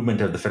additional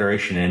movement of the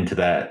Federation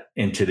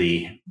into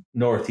the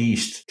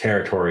northeast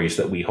territories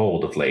that we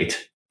hold of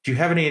late. Do you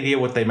have any idea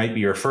what they might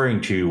be referring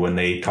to when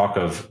they talk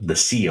of the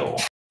seal?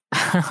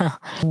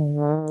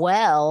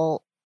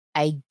 Well,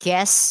 I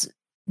guess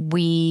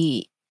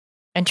we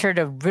entered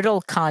a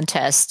riddle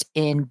contest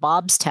in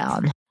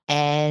Bobstown,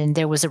 and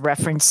there was a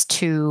reference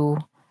to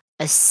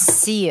a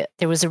seal.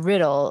 There was a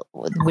riddle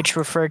which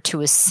referred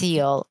to a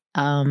seal.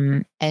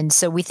 And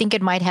so we think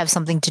it might have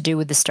something to do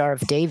with the Star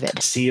of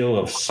David. Seal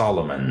of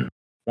Solomon.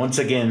 Once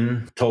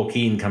again,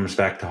 Tolkien comes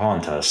back to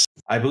haunt us.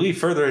 I believe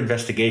further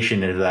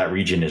investigation into that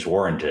region is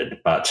warranted,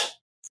 but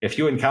If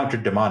you encounter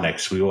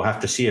demonics, we will have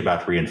to see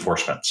about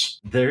reinforcements.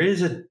 There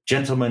is a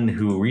gentleman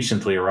who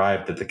recently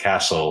arrived at the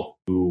castle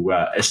who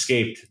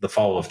escaped the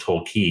fall of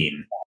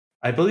Tolkien.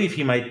 I believe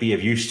he might be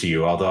of use to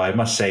you, although I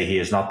must say he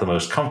is not the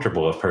most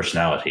comfortable of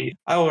personality.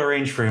 I will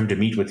arrange for him to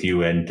meet with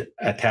you and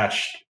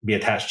be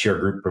attached to your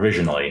group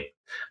provisionally.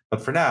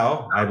 But for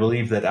now, I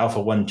believe that Alpha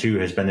 1-2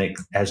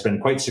 has been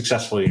quite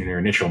successful in your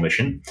initial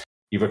mission.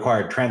 You've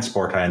acquired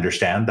transport, I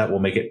understand, that will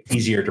make it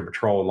easier to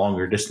patrol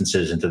longer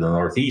distances into the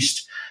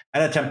northeast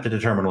and attempt to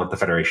determine what the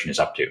Federation is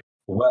up to.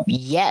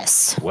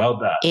 Yes. Well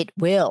done. It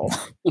will.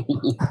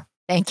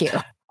 Thank you.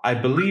 I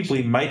believe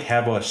we might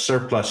have a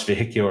surplus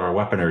vehicular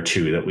weapon or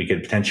two that we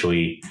could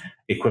potentially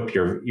equip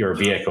your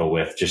vehicle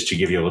with, just to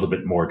give you a little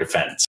bit more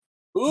defense.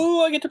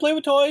 Ooh, I get to play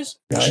with toys.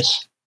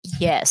 Nice.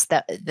 Yes,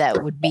 that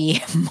would be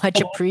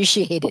much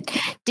appreciated.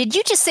 Did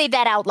you just say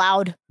that out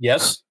loud?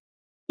 Yes.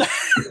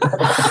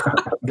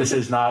 This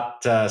is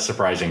not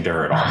surprising to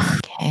her at all.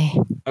 Okay.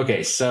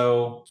 Okay,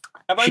 so...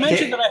 Have I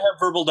mentioned that I have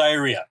verbal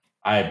diarrhea?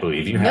 I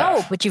believe you have.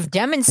 No, but you've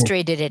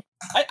demonstrated it.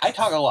 I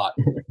talk a lot.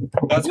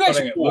 That's You guys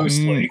putting are it cool.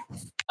 loosely.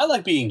 I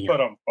like being here.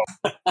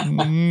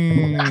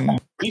 But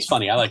He's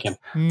funny. I like him.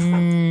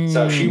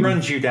 So she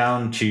runs you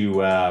down to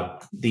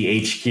the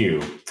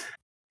HQ,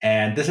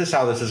 and this is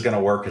how this is going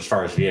to work as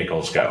far as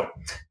vehicles go.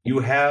 You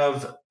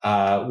have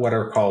what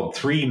are called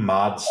 3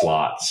 mod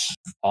slots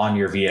on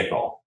your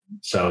vehicle.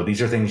 So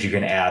these are things you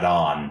can add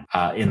on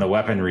in the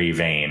weaponry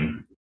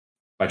vein,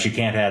 but you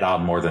can't add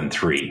on more than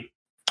 3.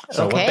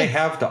 So what they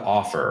have to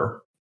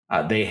offer,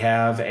 they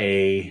have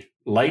a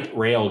light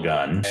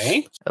railgun.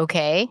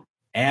 Okay.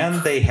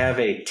 And they have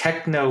a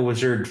Techno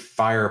Wizard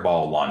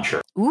fireball launcher.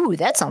 Ooh,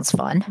 that sounds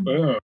fun.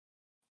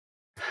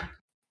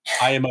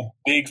 I am a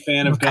big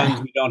fan of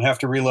guns we don't have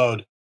to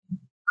reload.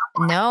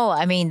 No,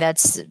 I mean,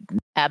 that's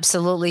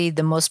absolutely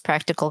the most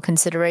practical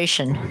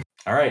consideration.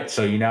 All right,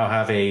 so you now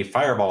have a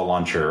fireball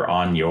launcher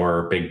on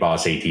your Big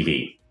Boss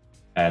ATV.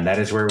 And that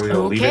is where we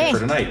will leave it for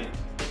tonight.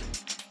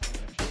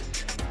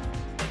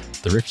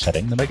 The Rift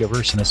setting, the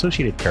Megaverse, and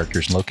associated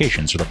characters and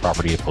locations are the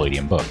property of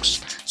Palladium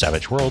Books.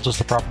 Savage Worlds is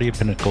the property of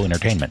Pinnacle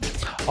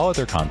Entertainment. All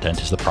other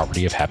content is the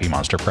property of Happy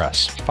Monster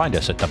Press. Find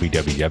us at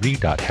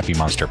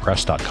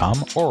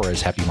www.happymonsterpress.com or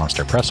as Happy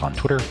Monster Press on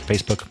Twitter,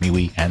 Facebook,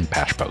 MeWe, and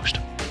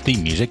Pashpost.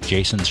 Theme music,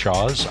 Jason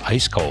Shaw's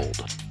Ice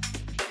Cold.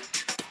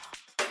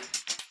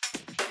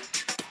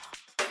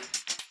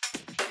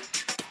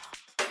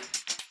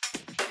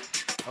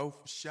 Oh,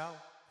 for sure.